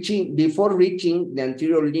 before reaching the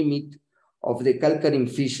anterior limit of the calcarine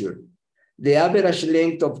fissure. The average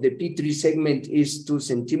length of the P3 segment is 2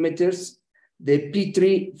 centimeters. The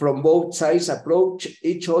P3 from both sides approach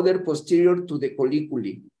each other posterior to the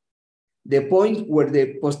colliculi. The point where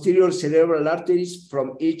the posterior cerebral arteries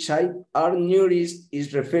from each side are nearest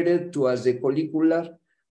is referred to as the collicular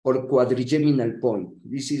or quadrigeminal point.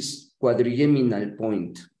 This is quadrigeminal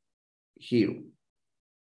point here.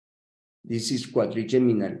 This is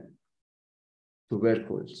quadrigeminal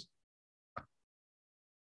tubercles.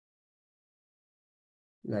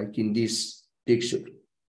 Like in this picture,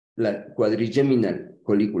 like quadrigeminal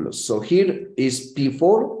colliculus. So here is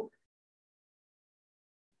P4,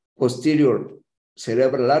 posterior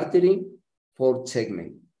cerebral artery, 4th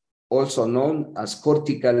segment, also known as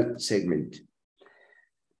cortical segment.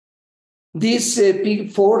 This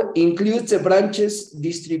P4 includes the branches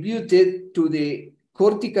distributed to the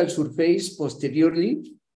cortical surface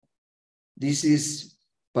posteriorly. This is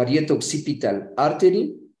parieto-occipital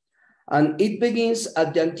artery, and it begins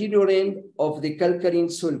at the anterior end of the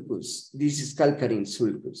calcarine sulcus. This is calcarine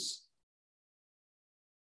sulcus.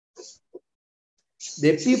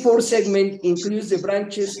 The P4 segment includes the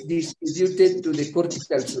branches distributed to the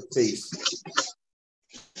cortical surface.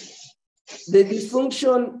 The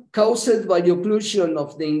dysfunction caused by the occlusion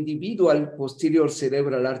of the individual posterior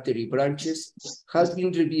cerebral artery branches has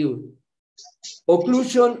been reviewed.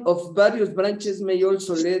 Occlusion of various branches may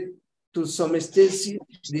also lead to some stasis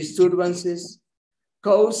disturbances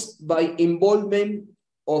caused by involvement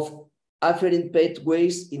of afferent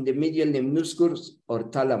pathways in the medial lemniscus or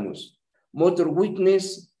thalamus. Motor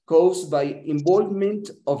weakness caused by involvement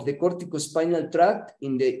of the corticospinal tract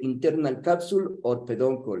in the internal capsule or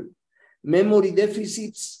peduncle. Memory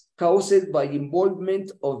deficits caused by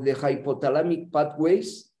involvement of the hypothalamic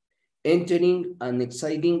pathways entering and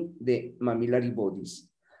exciting the mammillary bodies.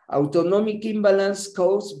 Autonomic imbalance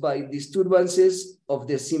caused by disturbances of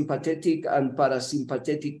the sympathetic and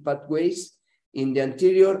parasympathetic pathways in the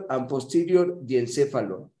anterior and posterior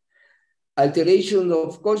diencephalon. Alteration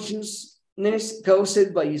of consciousness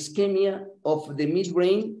caused by ischemia of the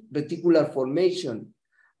midbrain reticular formation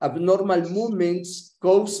abnormal movements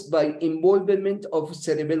caused by involvement of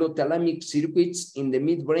cerebellothalamic circuits in the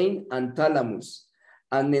midbrain and thalamus,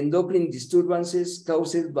 and endocrine disturbances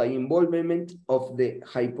caused by involvement of the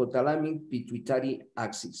hypothalamic pituitary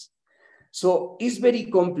axis. So it's very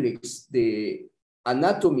complex, the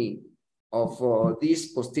anatomy of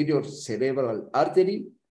this posterior cerebral artery,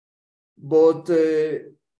 but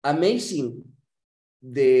amazing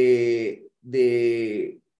the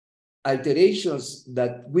alterations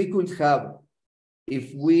that we could have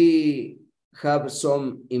if we have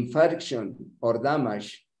some infarction or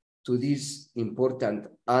damage to this important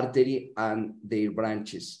artery and their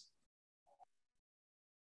branches.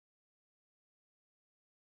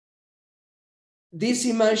 This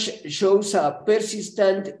image shows a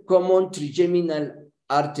persistent common trigeminal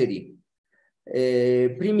artery,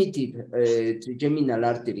 primitive trigeminal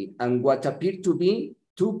artery, and what appear to be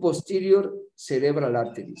two posterior cerebral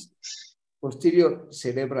arteries. Posterior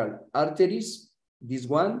cerebral arteries, this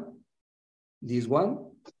one,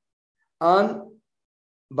 and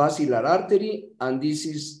basilar artery, and this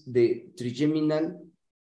is the trigeminal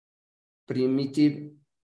primitive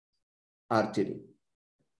artery.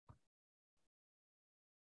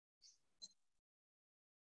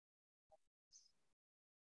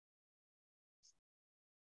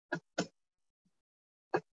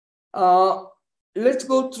 Let's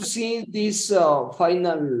go to see these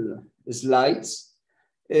final slides.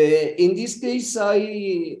 In this case,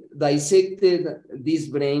 I dissected this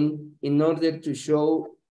brain in order to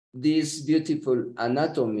show this beautiful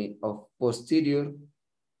anatomy of posterior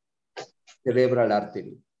cerebral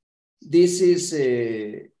artery. This is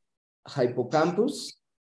a hippocampus.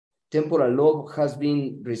 Temporal lobe has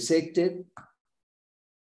been resected.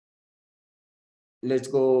 Let's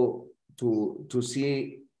go to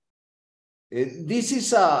see. This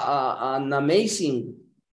is an amazing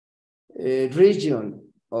region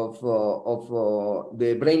of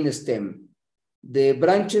the brain stem. The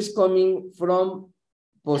branches coming from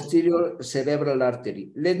posterior cerebral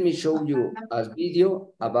artery. Let me show you a video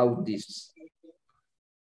about this.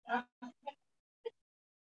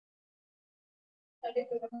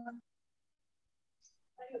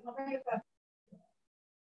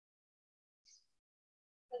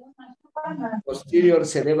 Posterior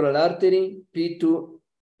cerebral artery,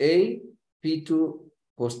 P2A, P2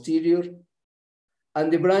 posterior,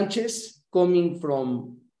 and the branches coming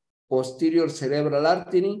from posterior cerebral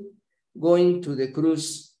artery going to the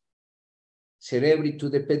crus cerebri, to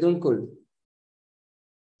the peduncle.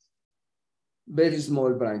 Very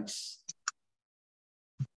small branches.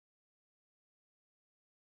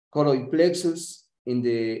 Choroid plexus in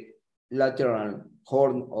the lateral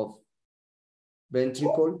horn of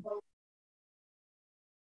ventricle.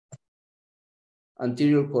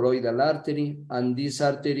 Anterior choroidal artery, and this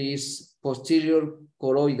artery is posterior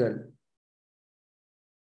choroidal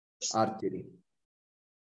artery.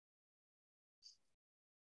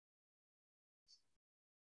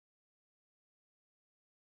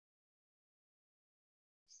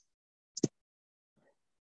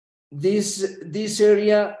 This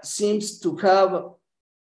area seems to have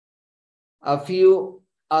a few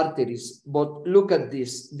arteries, but look at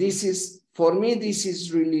this. This is, for me, this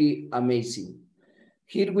is really amazing.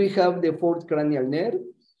 Here we have the fourth cranial nerve,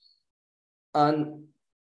 and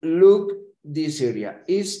look this area.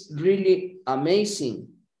 It's really amazing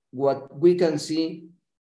what we can see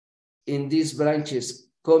in these branches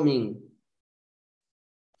coming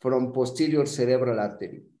from posterior cerebral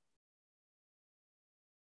artery.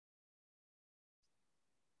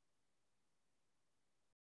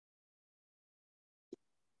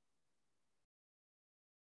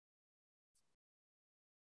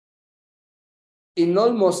 In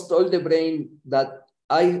almost all the brain that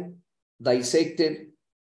I dissected,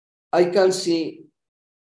 I can see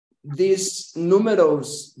these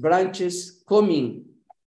numerous branches coming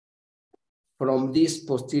from this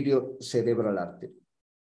posterior cerebral artery.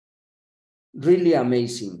 Really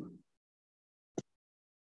amazing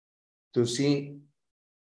to see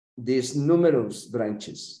these numerous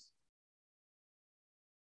branches.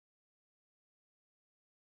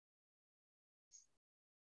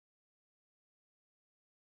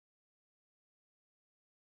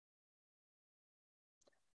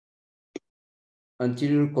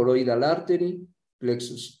 Anterior choroidal artery,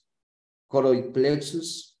 plexus, choroid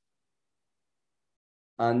plexus,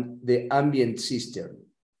 and the ambient cistern.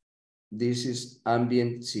 This is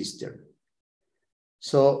ambient cistern.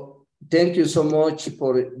 So thank you so much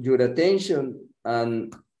for your attention,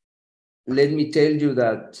 and let me tell you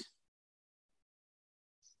that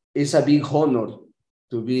it's a big honor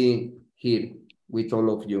to be here with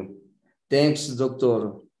all of you. Thanks,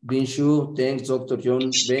 Dr. Binshu, thanks, Dr.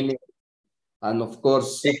 John Bennett, and of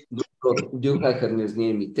course, Dr. Duha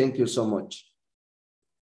Hernesniemi. Thank you so much.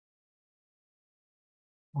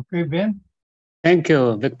 Okay, Ben? Thank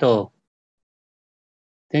you, Victor.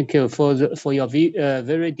 Thank you for your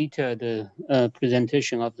very detailed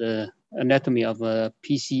presentation of the anatomy of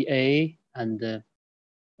PCA, and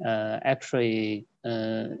actually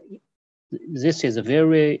this is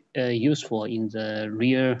very useful in the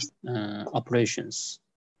real operations.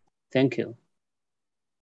 Thank you.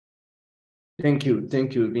 Thank you,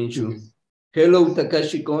 Binshu. Hello,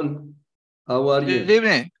 Takashi-kun. How are you?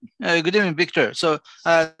 Good evening, Victor. So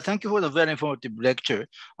thank you for the very informative lecture.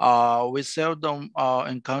 We seldom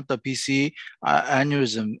encounter PC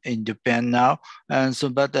aneurysm in Japan now, and so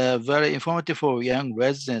but very informative for young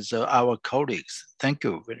residents, our colleagues. Thank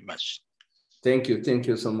you very much. Thank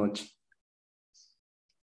you so much.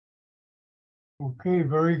 Okay,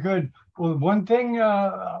 very good. Well, one thing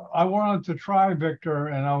I wanted to try, Victor,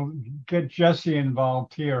 and I'll get Jesse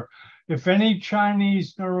involved here. If any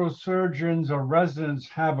Chinese neurosurgeons or residents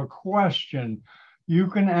have a question, you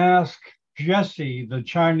can ask Jesse, the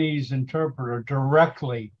Chinese interpreter,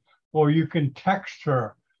 directly, or you can text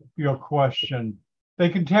her your question. They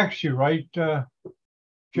can text you, right,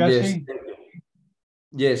 Jesse?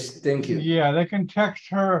 Yes, thank you. Yeah, they can text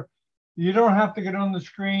her. You don't have to get on the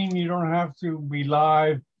screen. You don't have to be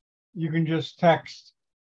live. You can just text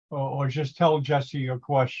or just tell Jesse your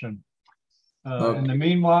question. Okay. In the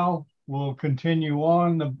meanwhile, we'll continue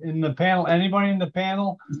on in the panel. Anybody in the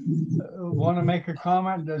panel want to make a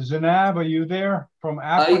comment? Zainab, are you there from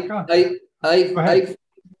Africa?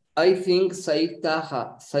 I think Said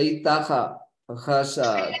Taha has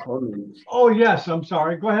a comment. Oh, yes, I'm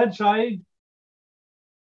sorry. Go ahead, Said.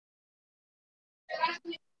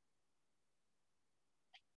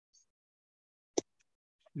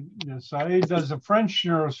 Yeah, Said does the French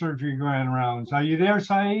neurosurgery grand rounds. Are you there,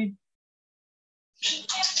 Said?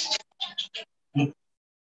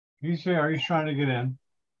 He's here. He's trying to get in.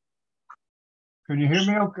 Can you hear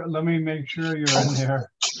me? Okay, let me make sure you're in there.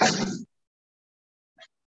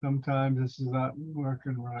 Sometimes this is not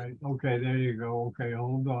working right. Okay, there you go. Okay,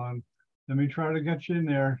 hold on. Let me try to get you in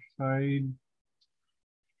there, Said.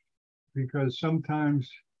 Because sometimes...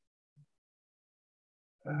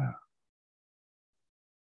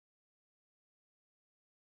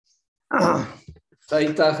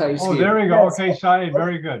 Said Taha is here. There we go. Okay, Said,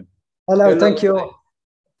 very good. Hello, thank you.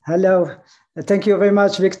 Hello, thank you very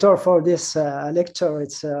much, Victor, for this lecture.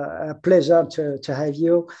 It's a pleasure to have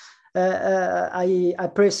you. I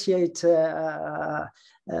appreciate the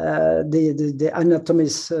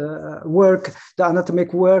anatomist work, the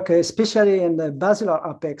anatomic work, especially in the basilar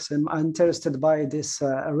apex. I'm interested by this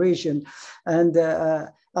region, and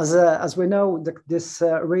as we know, this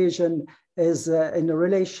region is in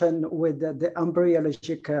relation with the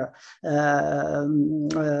embryologic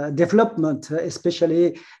development,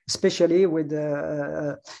 especially with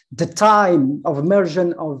the time of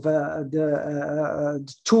immersion of the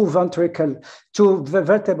two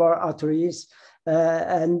vertebral arteries,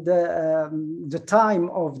 and the time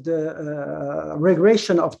of the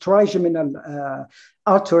regression of trigeminal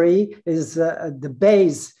artery is the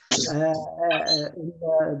base.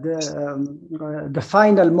 The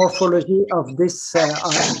final morphology of this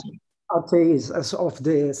arteries, of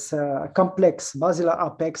this complex basilar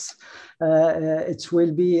apex, it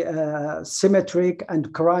will be symmetric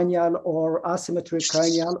and cranial, or asymmetric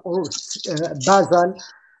cranial, or basal.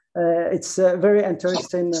 It's a very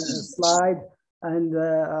interesting slide, and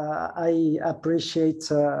I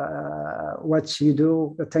appreciate what you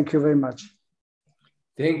do. Thank you very much.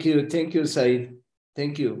 Thank you, Said.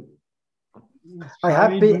 Thank you.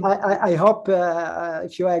 I hope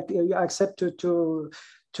if you accept to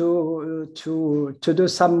do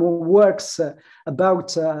some works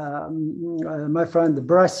about my friend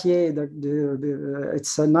Brassier.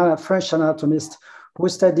 It's a French anatomist who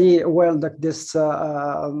study well this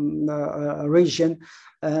region,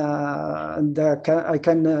 and I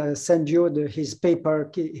can send you his paper.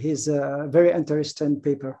 His very interesting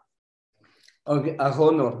paper. Okay, a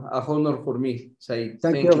honor for me, Said.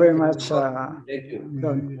 Thank you very much. Thank you.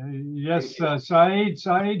 Yes, Said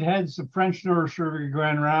heads the French neurosurgery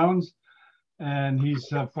grand rounds, and he's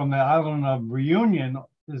from the island of Reunion.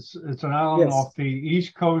 It's an island off the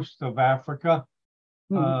east coast of Africa.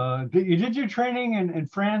 Did your training in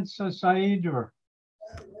France, Said, or?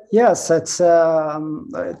 Yes, it's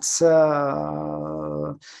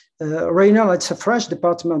Reunion. It's a French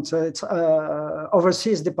department. It's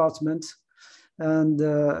overseas department. And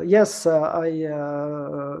yes, I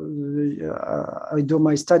do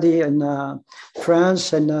my study in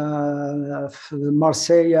France and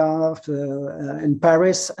Marseille, in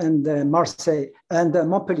Paris, and Marseille and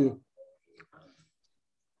Montpellier.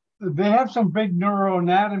 They have some big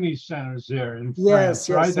neuroanatomy centers there in France, Yes,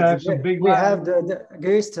 right? yes. They have some big. We have the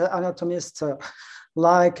greatest anatomists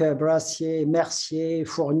like Brassier, Mercier,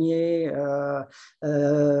 Fournier,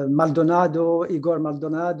 Maldonado, Igor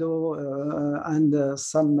Maldonado, and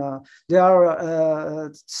some. There are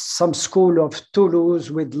some school of Toulouse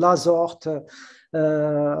with Lazorte,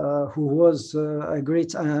 who was a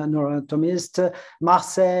great neuroanatomist.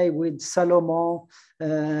 Marseille with Salomon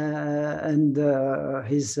and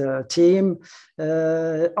his team.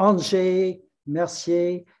 Angers,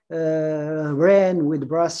 Mercier, Rennes with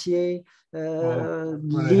Brassier. Lille,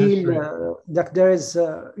 there is,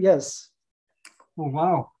 yes. Oh,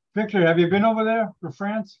 wow. Victor, have you been over there for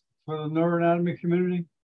France, for the neuroanatomy community?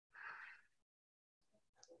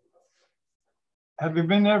 Have you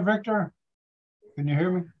been there, Victor? Can you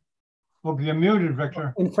hear me? Oh, you're muted,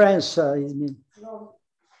 Victor. In France, you mean?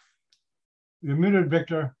 You're muted,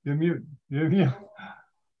 Victor. You're mute. You're mute.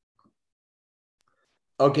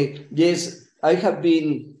 Okay, yes, I have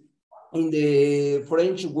been in the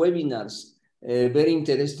French webinars, very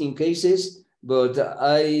interesting cases, but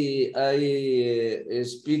I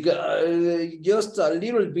speak just a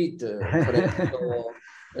little bit French.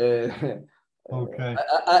 So, okay.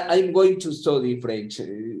 I'm going to study French.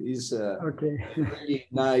 It's okay. really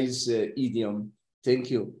nice idiom.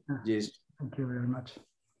 Thank you. Yes. Thank you very much.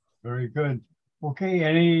 Very good. Okay,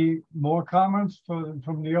 any more comments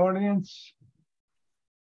from the audience?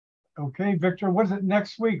 Okay, Victor, what is it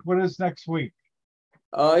next week? What is next week?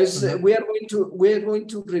 We are going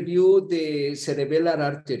to review the cerebellar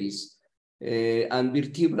arteries and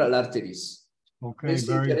vertebral arteries. Okay, it's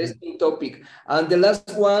very interesting topic. And the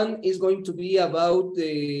last one is going to be about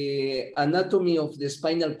the anatomy of the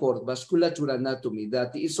spinal cord, vasculature anatomy.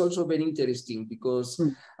 That is also very interesting because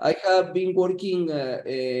I have been working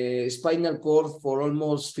spinal cord for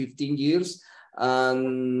almost 15 years,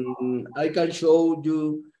 and I can show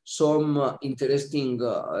you some interesting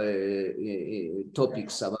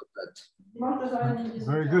topics about that.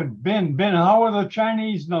 Very good. Ben, how are the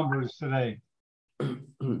Chinese numbers today?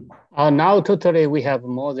 Now totally we have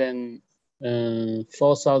more than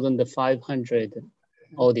 4,500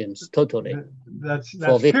 audience totally. That's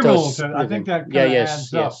cumulative. I think that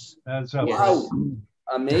adds up. Yes. Wow,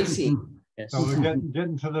 amazing. Yes. So we're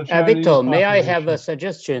getting to the Chinese Victor, population. may I have a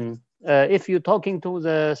suggestion? If you're talking to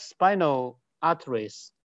the spinal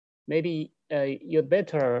arteries, maybe you're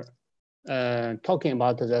better talking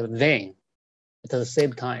about the vein at the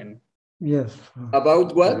same time. Yes.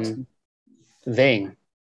 About what? Vein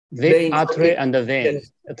artery, okay. And the vein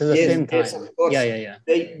at the same time. Yes, of course. Yeah.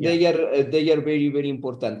 They are very, very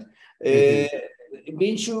important.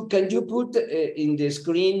 Binshu, can you put in the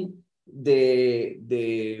screen the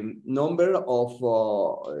number of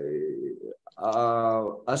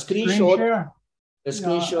a screenshot? Share? A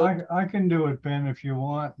screenshot. I can do it, Ben, if you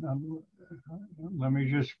want. Let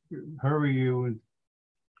me just hurry you.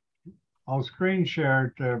 I'll screen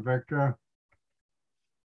share it, Victor.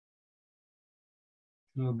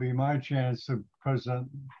 It'll be my chance to present.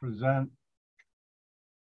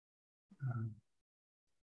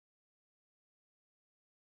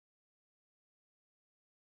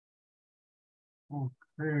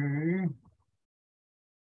 Okay.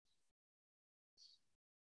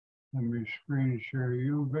 Let me screen share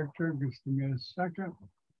you, Victor. Just give me a second.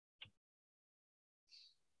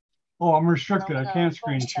 Oh, I'm restricted. I can't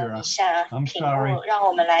screen share. I'm sorry.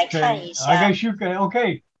 Okay. I guess you can.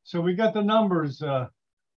 Okay. So we got the numbers,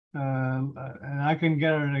 and I can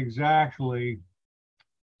get it exactly.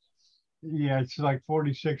 Yeah, it's like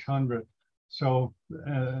 4,600. So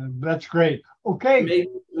that's great. Okay.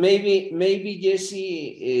 Maybe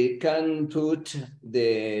Jesse can put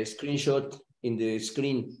the screenshot in the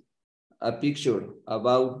screen, a picture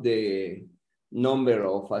about the number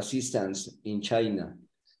of assistants in China.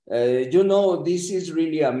 You know, this is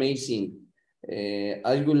really amazing.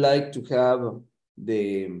 I would like to have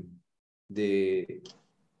the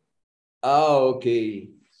okay.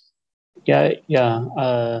 Yeah.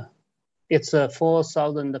 It's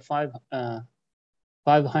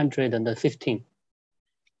 4,515.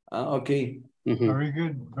 Okay. Very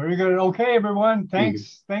good. Okay, everyone.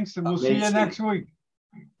 Thanks. And we'll see you next week.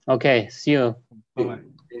 Okay. See you. Bye.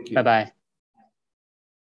 Thank you. Bye.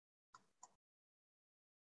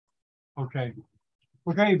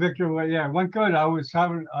 Okay, Victor. Well, yeah, it went good. I was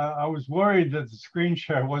worried that the screen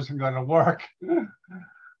share wasn't going to work.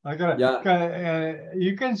 I gotta.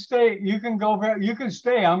 You can stay. You can go. You can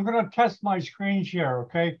stay. I'm gonna test my screen share,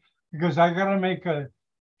 okay? Because I gotta make a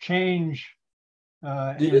change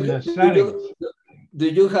in the settings. Do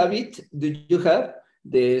you have it? Do you have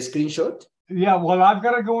the screenshot? Yeah. Well, I've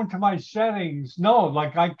got to go into my settings. No,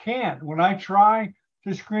 like I can't. When I try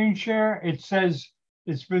to screen share, it says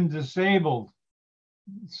it's been disabled.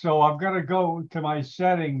 So I've got to go to my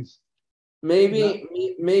settings. Maybe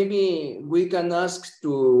we can ask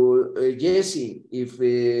to Jesse if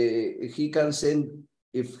he can send.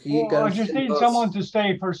 If he can. I just need someone to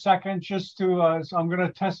stay for a second, just to. So I'm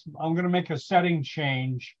gonna test. I'm gonna make a setting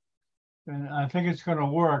change, and I think it's gonna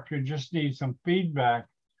work. You just need some feedback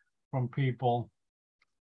from people.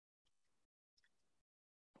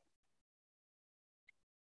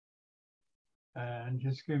 And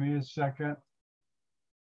just give me a second.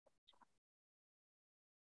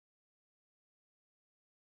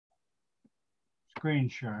 Screen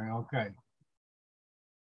sharing, okay.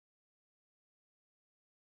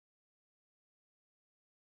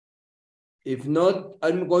 If not,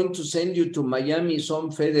 I'm going to send you to Miami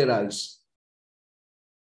some federals.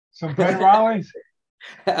 Some federales?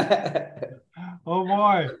 Oh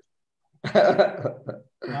boy.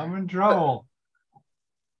 I'm in trouble.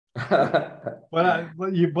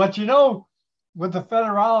 But you know, with the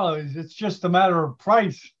federales, it's just a matter of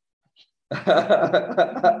price.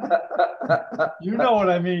 You know what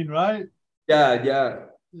I mean, right? Yeah.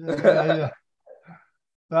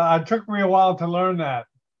 It took me a while to learn that.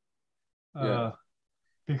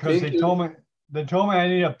 Because they told me I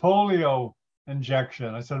need a polio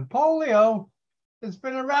injection. I said, polio? It's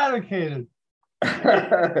been eradicated.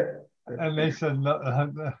 And they said, no,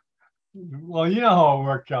 well, you know how it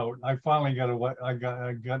worked out. I finally got away. I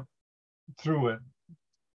got through it.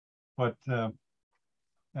 But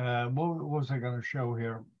what was I going to show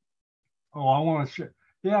here? Oh, I want to show.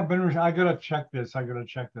 Yeah, I got to check this.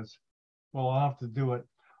 Well, I'll have to do it.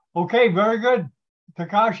 Okay, very good.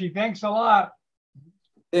 Takashi, thanks a lot.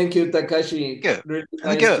 Thank you, Takashi. Thank you. Really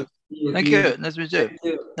Thank nice you. Thank you. Nice to meet you.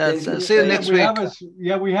 See you next week.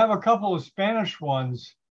 We have a couple of Spanish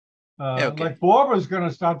ones. Okay. Like Borba's going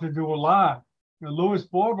to start to do a lot. Luis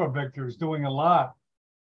Borba, Victor, is doing a lot.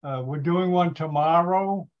 We're doing one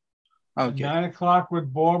tomorrow. Okay. 9 o'clock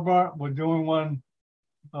with Borba. We're doing one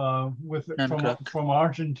from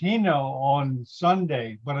Argentina on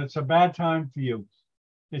Sunday, but it's a bad time for you.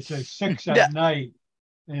 It's a 6 at night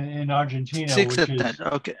in Argentina. 6 at night.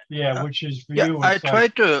 Okay. Yeah, which is for you. I try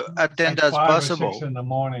to attend as 5 possible. or 6 in the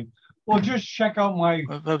morning. Well, just check out my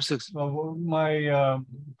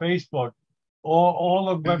Facebook. All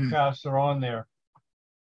the webcasts are on there.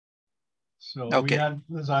 So we had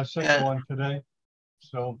this our second one today.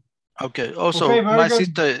 So okay. Also, my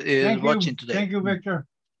sister is watching today. Thank you, Victor.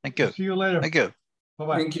 Thank you. See you later. Thank you.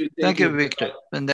 Bye-bye. Thank you. Thank you, Victor. And